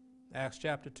 Acts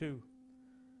chapter 2.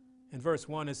 In verse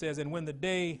 1 it says, and when the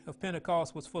day of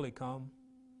Pentecost was fully come,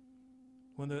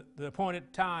 when the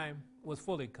appointed time was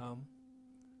fully come,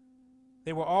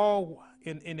 they were all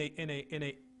in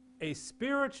a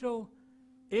spiritual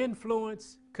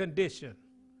influence condition.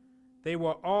 They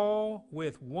were all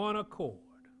with one accord.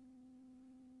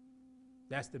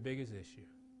 That's the biggest issue.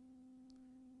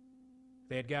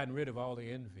 They had gotten rid of all the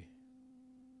envy.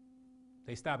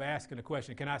 They stopped asking the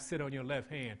question, can I sit on your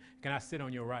left hand? Can I sit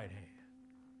on your right hand?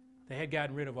 They had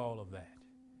gotten rid of all of that.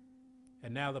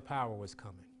 And now the power was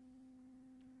coming.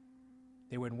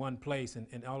 They were in one place,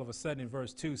 and all of a sudden in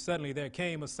verse 2, suddenly there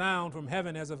came a sound from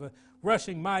heaven as of a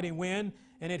rushing mighty wind,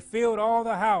 and it filled all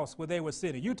the house where they were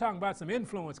sitting. You're talking about some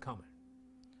influence coming.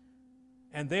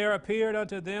 And there appeared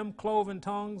unto them cloven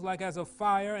tongues like as of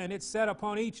fire, and it sat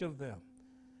upon each of them.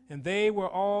 And they were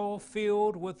all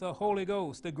filled with the Holy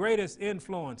Ghost, the greatest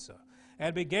influencer,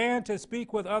 and began to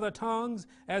speak with other tongues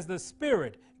as the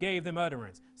Spirit gave them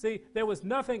utterance. See, there was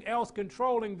nothing else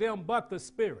controlling them but the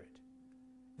Spirit.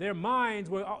 Their minds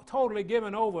were totally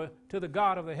given over to the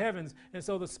God of the heavens, and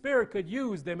so the Spirit could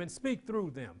use them and speak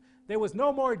through them. There was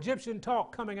no more Egyptian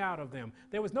talk coming out of them.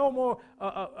 There was no more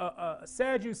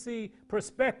Sadducee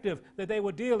perspective that they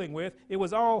were dealing with. It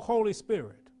was all Holy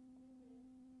Spirit.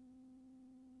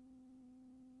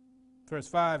 Verse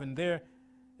 5, and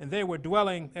there were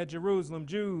dwelling at Jerusalem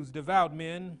Jews, devout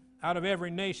men, out of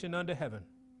every nation under heaven.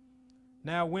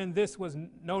 Now when this was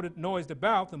noised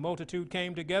about, the multitude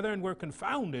came together and were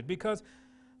confounded, because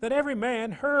that every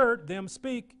man heard them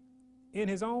speak in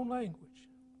his own language.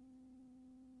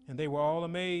 And they were all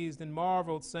amazed and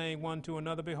marveled, saying one to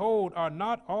another, Behold, are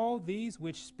not all these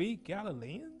which speak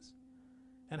Galileans?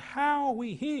 And how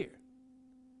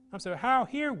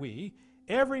hear we,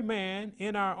 every man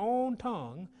in our own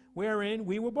tongue, wherein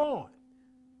we were born?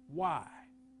 Why?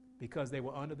 Because they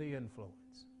were under the influence.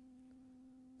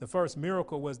 The first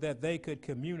miracle was that they could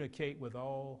communicate with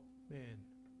all men.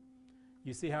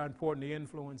 You see how important the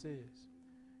influence is?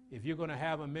 If you're going to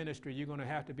have a ministry, you're going to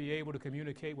have to be able to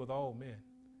communicate with all men.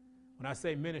 When I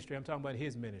say ministry, I'm talking about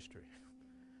his ministry.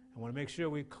 I want to make sure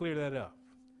we clear that up,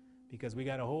 because we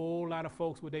got a whole lot of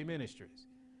folks with their ministries.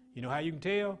 You know how you can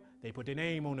tell? They put their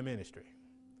name on the ministry.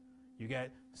 You got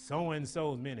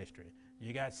so-and-so's ministry.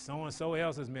 You got so-and-so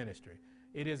else's ministry.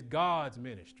 It is God's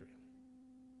ministry.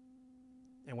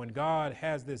 And when God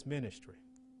has this ministry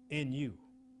in you,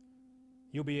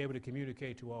 you'll be able to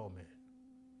communicate to all men.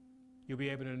 You'll be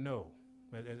able to know,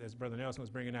 as Brother Nelson was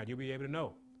bringing out, you'll be able to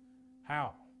know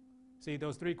how. See,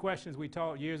 those 3 questions we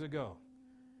taught years ago.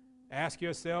 Ask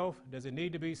yourself, does it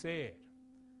need to be said?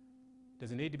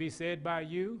 Does it need to be said by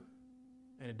you?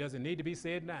 And it doesn't need to be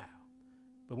said now.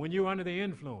 But when you're under the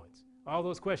influence, all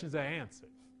those questions are answered.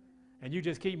 And you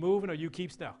just keep moving, or you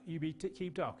keep stuck.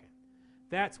 Keep talking.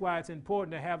 That's why it's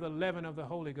important to have the leaven of the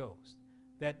Holy Ghost,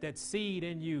 that seed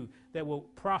in you that will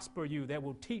prosper you, that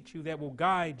will teach you, that will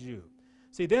guide you.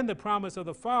 See, then the promise of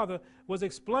the Father was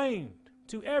explained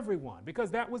to everyone,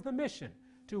 because that was the mission,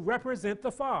 to represent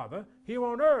the Father here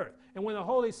on earth. And when the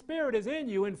Holy Spirit is in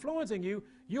you, influencing you,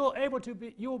 you'll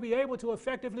be able to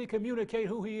effectively communicate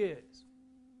who He is.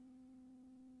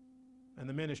 And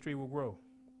the ministry will grow.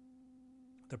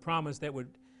 The promise that would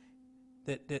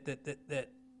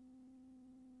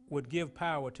give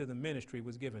power to the ministry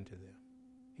was given to them.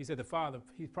 He said, the Father,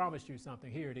 He promised you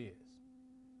something. Here it is.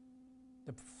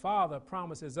 The Father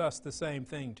promises us the same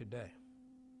thing today.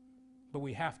 But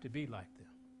we have to be like them.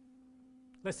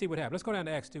 Let's see what happened. Let's go down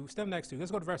to Acts 2. Step in Acts 2. Let's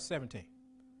go to verse 17.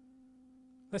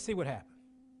 Let's see what happened.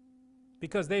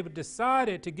 Because they've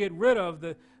decided to get rid of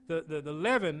the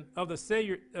leaven of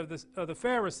the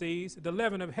Pharisees, the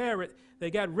leaven of Herod.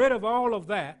 They got rid of all of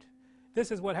that.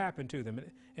 This is what happened to them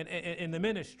in the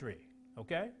ministry.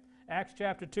 Okay? Acts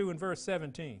chapter 2 and verse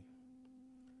 17.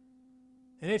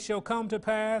 And it shall come to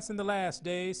pass in the last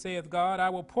days, saith God, I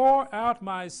will pour out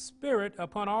my Spirit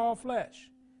upon all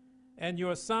flesh, and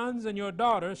your sons and your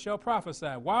daughters shall prophesy.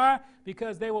 Why?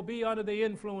 Because they will be under the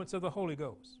influence of the Holy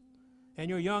Ghost. And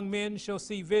your young men shall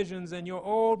see visions, and your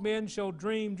old men shall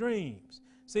dream dreams.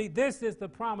 See, this is the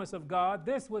promise of God.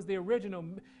 This was the original.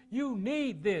 You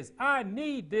need this. I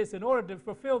need this in order to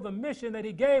fulfill the mission that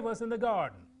He gave us in the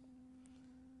garden.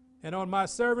 And on my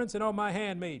servants and on my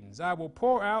handmaidens I will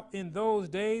pour out in those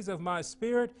days of my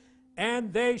Spirit,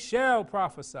 and they shall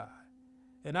prophesy.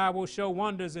 And I will show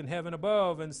wonders in heaven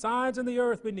above, and signs in the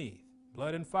earth beneath,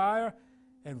 blood and fire,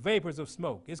 and vapors of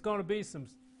smoke. It's going to be some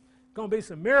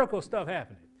miracle stuff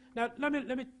happening. Now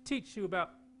let me teach you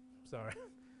about. Let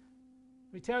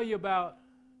me tell you about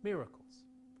miracles.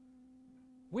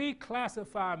 We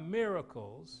classify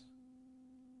miracles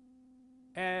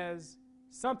as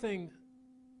something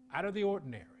out of the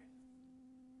ordinary.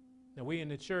 Now, we in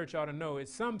the church ought to know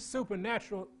it's some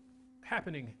supernatural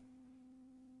happening.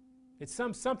 It's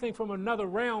something from another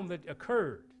realm that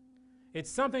occurred. It's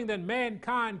something that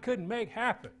mankind couldn't make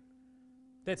happen,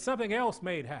 that something else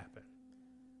made happen.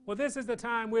 Well, this is the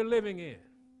time we're living in.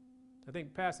 I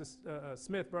think Pastor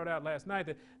Smith brought out last night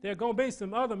that there are going to be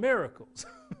some other miracles,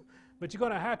 but you're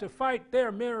going to have to fight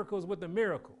their miracles with the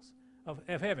miracles of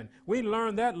heaven. We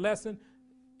learned that lesson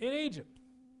in Egypt.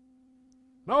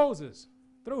 Moses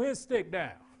threw his stick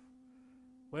down.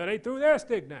 Well, they threw their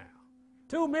stick down.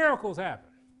 2 miracles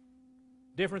happened.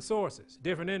 Different sources,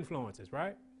 different influences,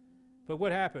 right? But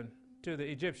what happened to the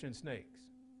Egyptian snakes?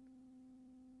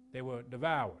 They were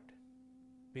devoured.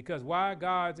 Because why?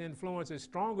 God's influence is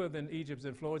stronger than Egypt's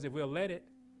influence if we'll let it.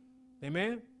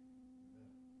 Amen?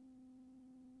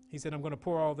 He said, I'm going to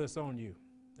pour all this on you.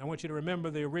 I want you to remember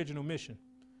the original mission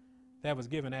that was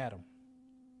given Adam.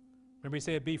 Remember he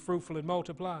said, be fruitful and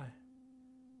multiply.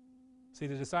 See,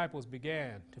 the disciples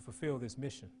began to fulfill this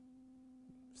mission.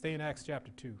 Stay in Acts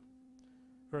chapter 2,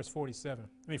 verse 41.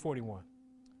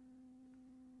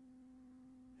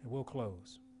 And we'll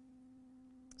close.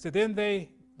 So then they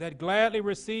that gladly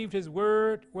received his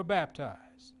word were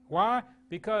baptized. Why?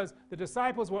 Because the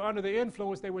disciples were under the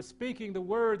influence. They were speaking the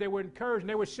word. They were encouraging.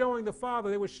 They were showing the Father.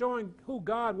 They were showing who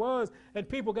God was. And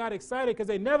people got excited because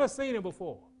they never seen him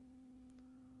before.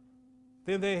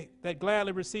 Then they that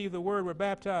gladly received the word were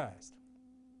baptized.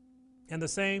 And the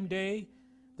same day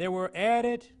there were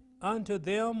added unto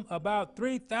them about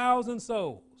 3,000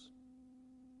 souls.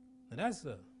 And that's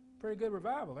a pretty good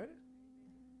revival, ain't it?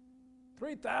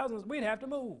 3,000, we'd have to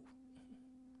move.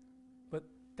 But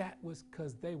that was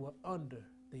because they were under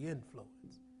the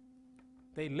influence.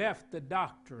 They left the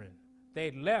doctrine.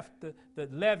 They left the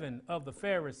leaven of the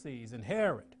Pharisees and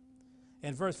Herod.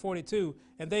 And verse 42,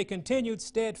 and they continued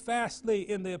steadfastly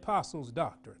in the apostles'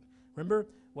 doctrine. Remember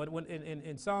when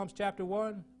in Psalms chapter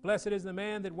 1, blessed is the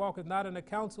man that walketh not in the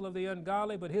counsel of the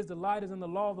ungodly, but his delight is in the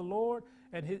law of the Lord,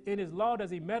 and in his law does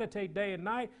he meditate day and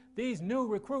night. These new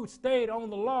recruits stayed on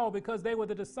the law because they were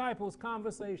the disciples'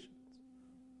 conversations.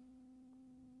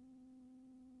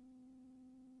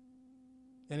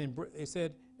 And it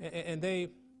said, and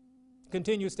they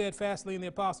continued steadfastly in the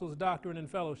apostles' doctrine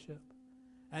and fellowship,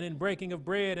 and in breaking of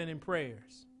bread and in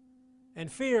prayers.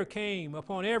 And fear came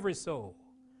upon every soul,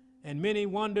 and many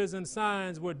wonders and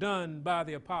signs were done by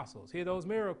the apostles. Hear those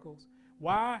miracles.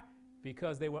 Why?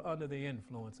 Because they were under the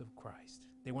influence of Christ.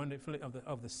 They were under the influence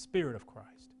of the Spirit of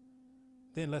Christ.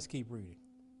 Then let's keep reading.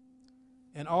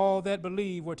 And all that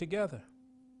believed were together.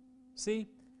 See,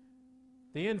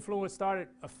 the influence started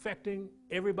affecting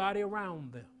everybody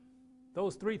around them.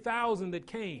 Those 3,000 that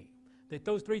came,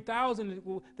 those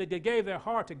 3,000 that they gave their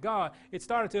heart to God, it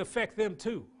started to affect them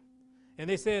too. And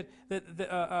they said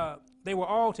that they were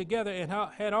all together and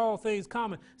had all things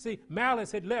common. See,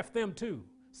 malice had left them too.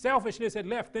 Selfishness had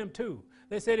left them too.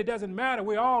 They said it doesn't matter.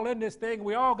 We're all in this thing.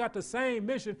 We all got the same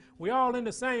mission. We all in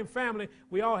the same family.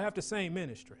 We all have the same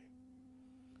ministry.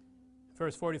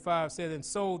 Verse 45 said, and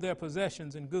sold their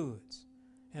possessions and goods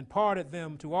and parted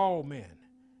them to all men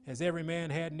as every man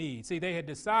had need. See, they had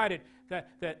decided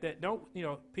that don't,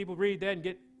 people read that and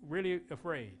get really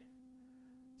afraid.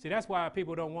 See, that's why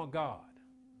people don't want God.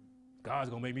 God's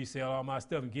going to make me sell all my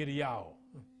stuff and get to y'all.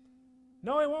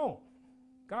 No, he won't.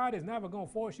 God is never going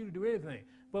to force you to do anything.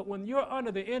 But when you're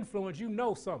under the influence, you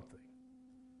know something.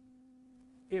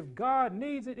 If God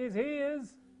needs it, it's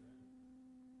his.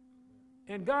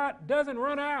 And God doesn't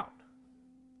run out.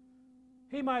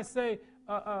 He might say,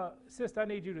 sister, I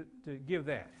need you to give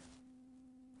that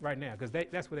right now, because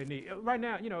that's what they need. Right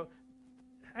now,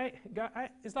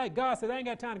 it's like God says, I ain't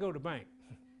got time to go to the bank.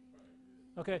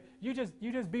 Okay, you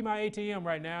just be my ATM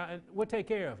right now, and we'll take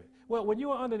care of it. Well, when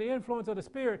you are under the influence of the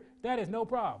Spirit, that is no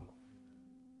problem.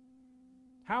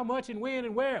 How much and when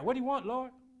and where? What do you want,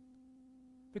 Lord?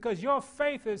 Because your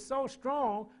faith is so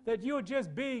strong that you're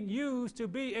just being used to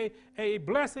be a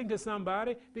blessing to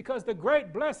somebody, because the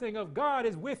great blessing of God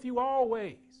is with you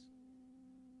always.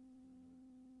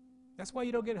 That's why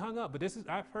you don't get hung up. But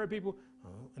I've heard people,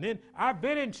 and then I've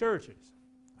been in churches,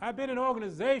 I've been in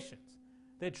organizations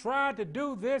that tried to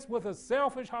do this with a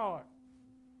selfish heart.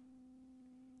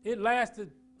 It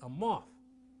lasted a month.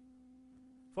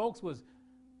 Folks was,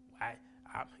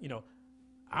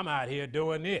 I'm out here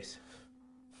doing this.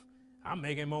 I'm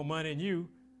making more money than you.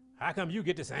 How come you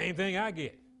get the same thing I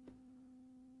get?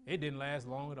 It didn't last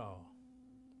long at all,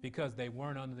 because they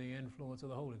weren't under the influence of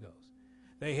the Holy Ghost.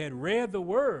 They had read the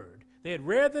Word, they had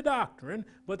read the doctrine,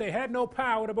 but they had no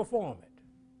power to perform it.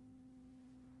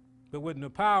 But when the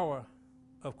power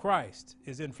of Christ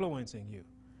is influencing you,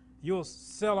 you'll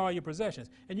sell all your possessions.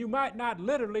 And you might not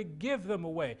literally give them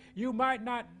away. You might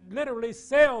not literally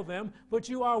sell them, but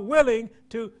you are willing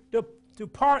to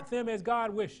part them as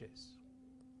God wishes.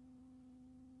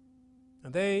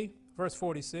 And they, verse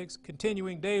 46,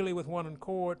 continuing daily with one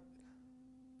accord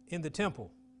in the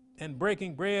temple, and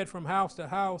breaking bread from house to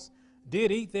house,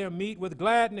 did eat their meat with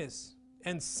gladness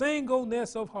and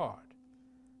singleness of heart,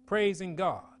 praising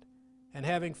God, and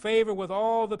having favor with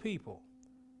all the people.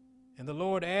 And the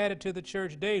Lord added to the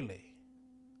church daily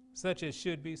such as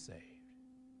should be saved.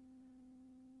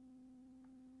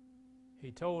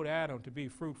 He told Adam to be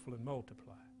fruitful and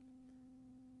multiply.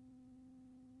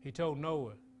 He told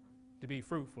Noah to be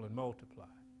fruitful and multiply.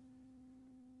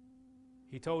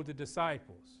 He told the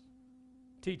disciples,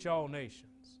 teach all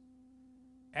nations,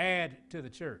 add to the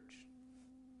church.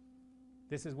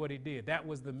 This is what he did. That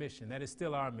was the mission. That is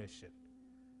still our mission.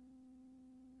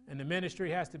 And the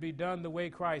ministry has to be done the way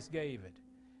Christ gave it.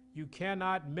 You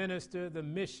cannot minister the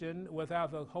mission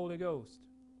without the Holy Ghost.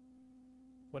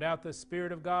 Without the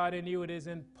Spirit of God in you, it is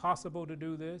impossible to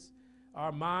do this.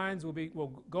 Our minds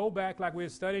will go back like we were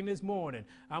studying this morning.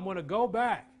 I'm going to go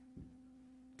back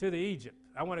to the Egypt.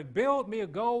 I want to build me a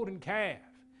golden calf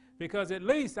because at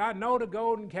least I know the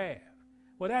golden calf.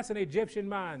 Well, that's an Egyptian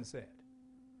mindset.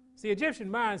 See, Egyptian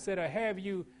mindset will have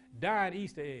you dyeing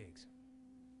Easter eggs.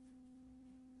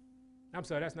 I'm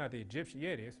sorry, that's not the Egyptian. Yeah,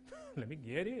 it is.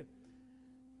 It is.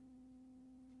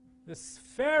 The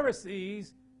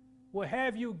Pharisees will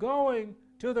have you going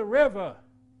to the river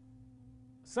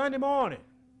Sunday morning,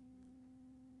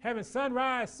 having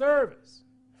sunrise service.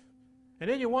 And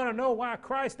then you want to know why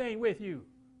Christ ain't with you.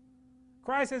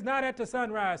 Christ is not at the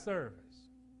sunrise service.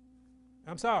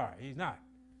 I'm sorry, he's not.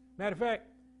 Matter of fact,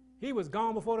 he was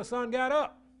gone before the sun got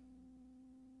up.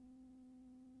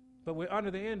 But we're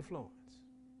under the influence.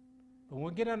 But when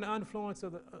we get under the influence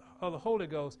of the Holy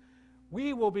Ghost,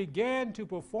 we will begin to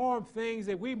perform things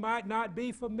that we might not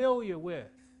be familiar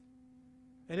with.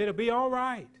 And it'll be all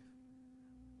right.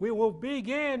 We will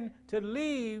begin to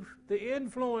leave the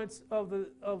influence of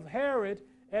Herod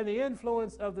and the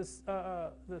influence of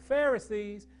the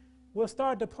Pharisees. We'll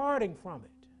start departing from it.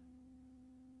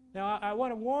 Now, I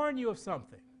want to warn you of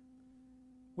something.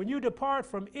 When you depart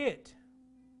from it,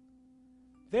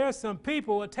 there's some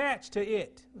people attached to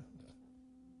it.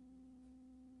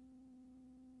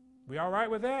 We all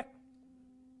right with that?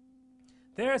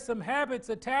 There are some habits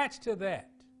attached to that.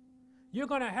 You're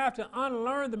going to have to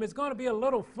unlearn them. It's going to be a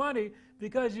little funny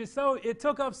because it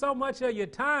took up so much of your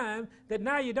time that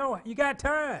now you got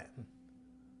time.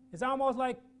 It's almost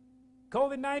like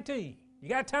COVID-19. You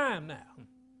got time now.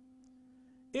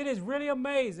 It is really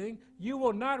amazing. You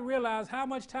will not realize how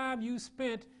much time you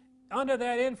spent under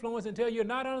that influence until you're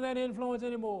not under that influence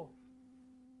anymore.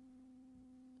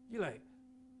 You're like,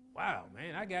 wow,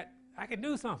 man, I can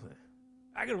do something.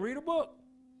 I can read a book.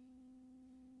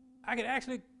 I can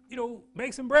actually,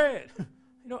 make some bread.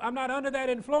 I'm not under that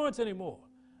influence anymore.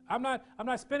 I'm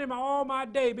not spending all my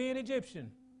day being Egyptian.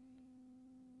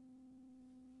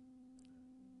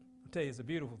 I'll tell you, it's a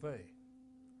beautiful thing.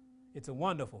 It's a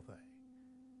wonderful thing.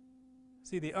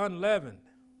 See, the unleavened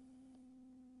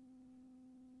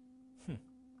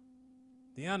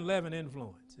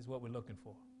influence is what we're looking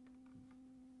for.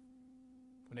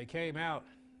 When they came out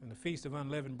and the Feast of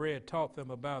Unleavened Bread taught them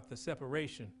about the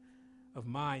separation of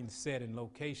mindset and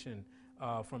location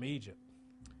from Egypt.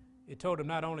 It told them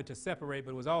not only to separate,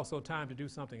 but it was also time to do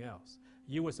something else.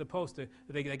 You were supposed to,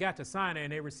 they got to Sinai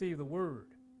and they received the word.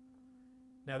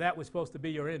 Now that was supposed to be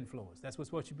your influence. That's what's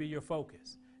supposed to be your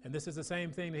focus. And this is the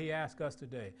same thing that he asked us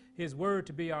today. His word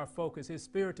to be our focus, his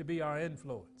spirit to be our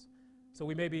influence. So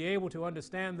we may be able to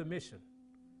understand the mission.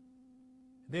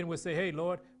 Then we'll say, hey,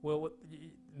 Lord, well,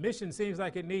 mission seems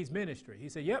like it needs ministry. He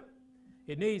said, yep,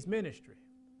 it needs ministry.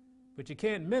 But you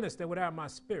can't minister without my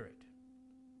spirit.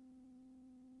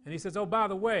 And he says, oh, by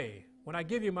the way, when I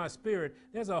give you my spirit,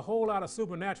 there's a whole lot of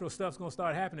supernatural stuff's going to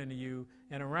start happening to you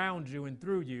and around you and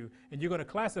through you, and you're going to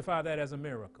classify that as a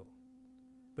miracle.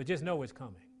 But just know it's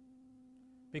coming.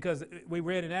 Because we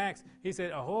read in Acts, he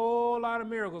said a whole lot of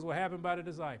miracles will happen by the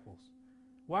disciples.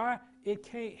 Why? It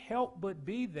can't help but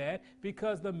be that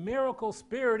because the miracle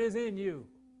spirit is in you.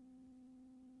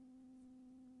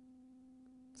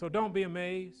 So don't be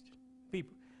amazed.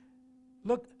 People,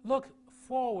 look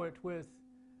forward with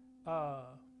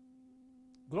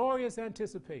glorious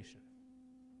anticipation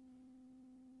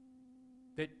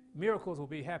that miracles will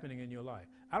be happening in your life.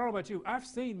 I don't know about you. I've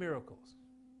seen miracles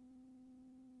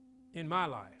in my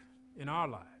life, in our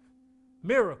life.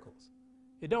 Miracles.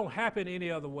 It don't happen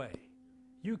any other way.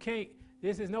 You can't,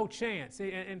 this is no chance.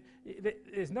 And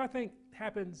there's nothing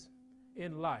happens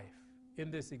in life,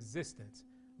 in this existence,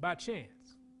 by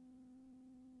chance.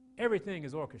 Everything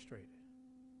is orchestrated.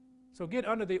 So get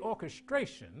under the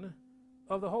orchestration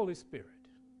of the Holy Spirit.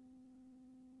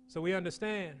 So we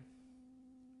understand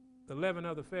the leaven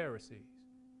of the Pharisees,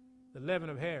 the leaven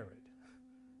of Herod,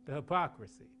 the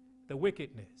hypocrisy, the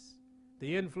wickedness,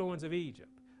 the influence of Egypt.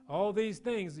 All these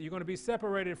things you're going to be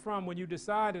separated from when you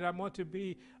decide that I want to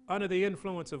be under the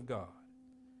influence of God.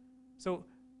 So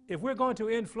if we're going to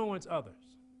influence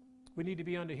others, we need to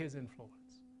be under his influence.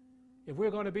 If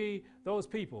we're going to be those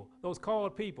people, those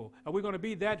called people, and we're going to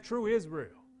be that true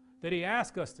Israel that he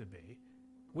asked us to be,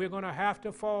 we're going to have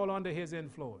to fall under his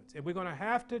influence. And we're going to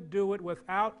have to do it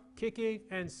without kicking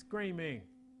and screaming.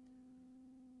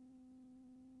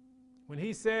 When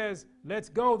he says, let's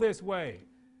go this way,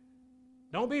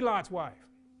 don't be Lot's wife.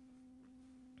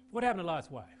 What happened to Lot's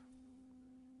wife?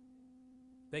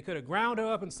 They could have ground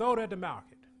her up and sold her at the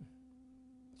market.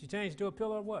 She changed to a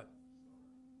pillar of what?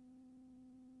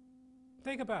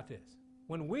 Think about this.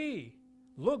 When we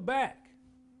look back,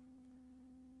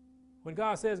 when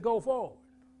God says go forward,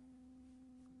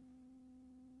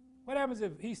 what happens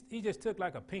if he just took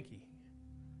like a pinky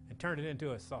and turned it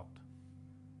into a salt?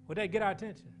 Would that get our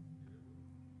attention?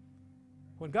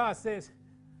 When God says,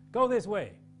 go this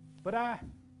way, and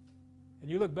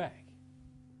you look back.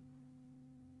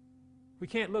 We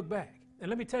can't look back. And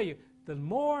let me tell you, the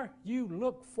more you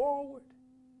look forward,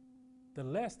 the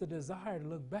less the desire to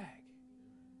look back.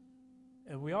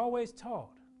 And we always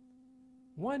taught,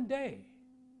 one day,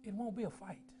 it won't be a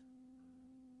fight.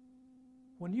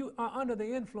 When you are under the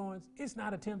influence, it's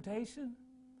not a temptation.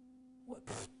 What?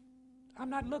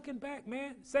 I'm not looking back,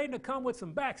 man. Satan will come with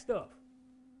some back stuff.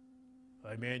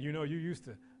 Like, man, you know, you used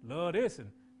to love this, and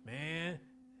man,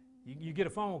 you get a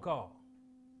phone call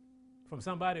from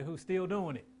somebody who's still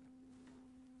doing it.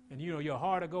 And, you know, your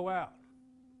heart will go out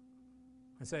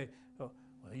and say, oh,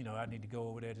 well, you know, I need to go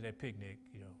over there to that picnic.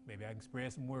 You know, maybe I can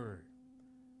spread some word.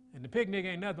 And the picnic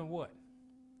ain't nothing but what?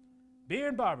 Beer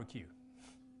and barbecue.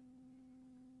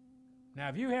 Now,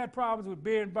 if you had problems with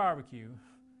beer and barbecue,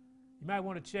 you might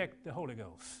want to check the Holy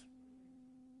Ghost.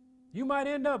 You might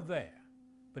end up there.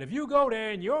 But if you go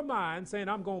there in your mind saying,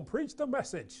 I'm going to preach the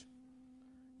message,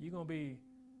 you're going to be,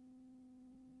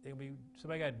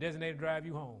 somebody got designated to drive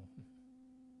you home.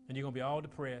 And you're going to be all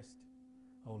depressed.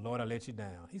 Oh, Lord, I let you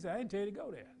down. He said, I didn't tell you to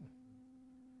go there.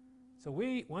 So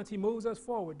once he moves us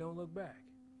forward, don't look back.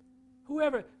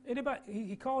 Anybody,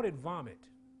 he called it vomit.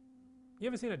 You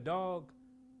ever seen a dog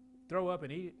throw up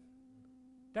and eat it?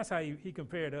 That's how he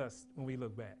compared us when we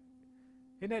look back.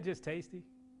 Isn't that just tasty?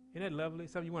 Isn't that lovely?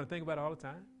 Something you want to think about all the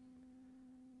time?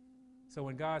 So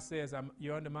when God says,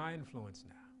 you're under my influence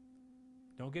now,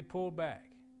 don't get pulled back.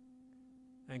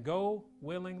 And go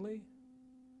willingly,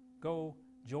 go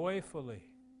joyfully.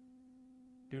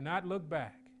 Do not look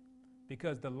back,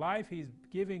 because the life he's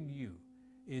giving you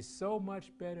is so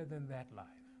much better than that life.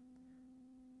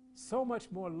 So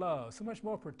much more love, so much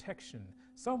more protection,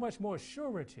 so much more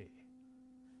surety.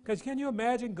 Because can you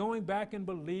imagine going back and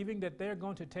believing that they're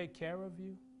going to take care of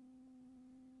you?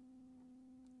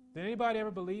 Did anybody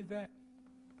ever believe that?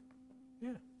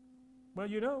 Yeah. Well,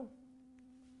 you know,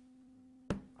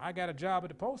 I got a job at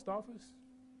the post office.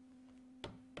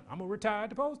 I'm going to retire at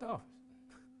the post office.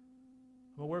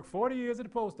 I'm going to work 40 years at the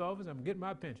post office. I'm getting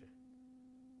my pension.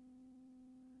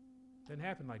 Doesn't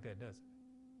happen like that, does it?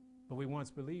 But we once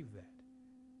believed that.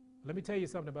 Let me tell you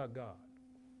something about God.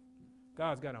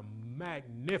 God's got a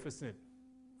magnificent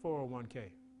 401k.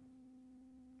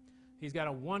 He's got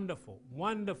a wonderful,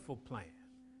 wonderful plan.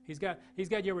 He's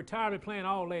got your retirement plan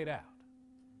all laid out.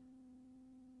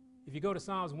 If you go to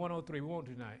Psalms 103, we won't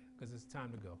tonight because it's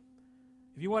time to go.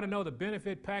 If you want to know the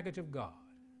benefit package of God,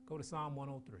 go to Psalm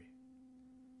 103.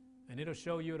 And it'll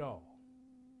show you it all.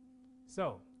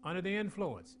 So, under the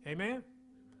influence, amen?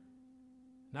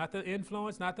 Not the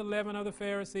influence, not the leaven of the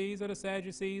Pharisees or the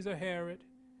Sadducees or Herod,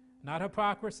 not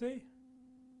hypocrisy,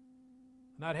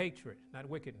 not hatred, not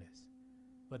wickedness,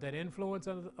 but that influence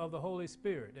of the Holy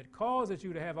Spirit that causes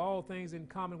you to have all things in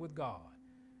common with God,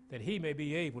 that he may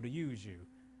be able to use you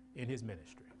in his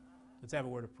ministry. Let's have a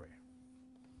word of prayer.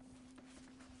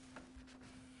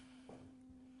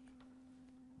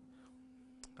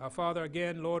 Our Father,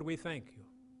 again, Lord, we thank you.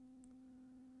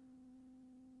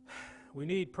 We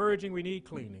need purging, we need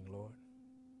cleaning, Lord.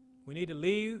 We need to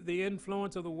leave the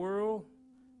influence of the world,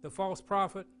 the false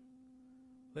prophet.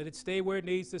 Let it stay where it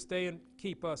needs to stay and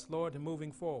keep us, Lord, in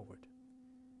moving forward.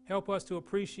 Help us to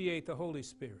appreciate the Holy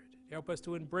Spirit. Help us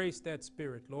to embrace that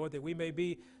Spirit, Lord, that we may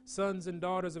be sons and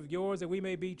daughters of yours, that we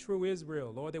may be true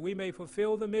Israel, Lord, that we may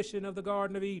fulfill the mission of the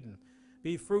Garden of Eden.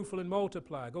 Be fruitful and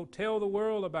multiply. Go tell the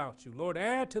world about you. Lord,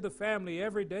 add to the family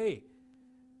every day.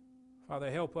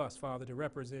 Father, help us, Father, to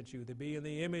represent you, to be in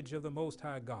the image of the Most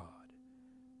High God.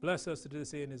 Bless us to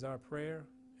this end is our prayer.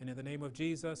 And in the name of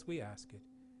Jesus, we ask it.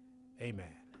 Amen.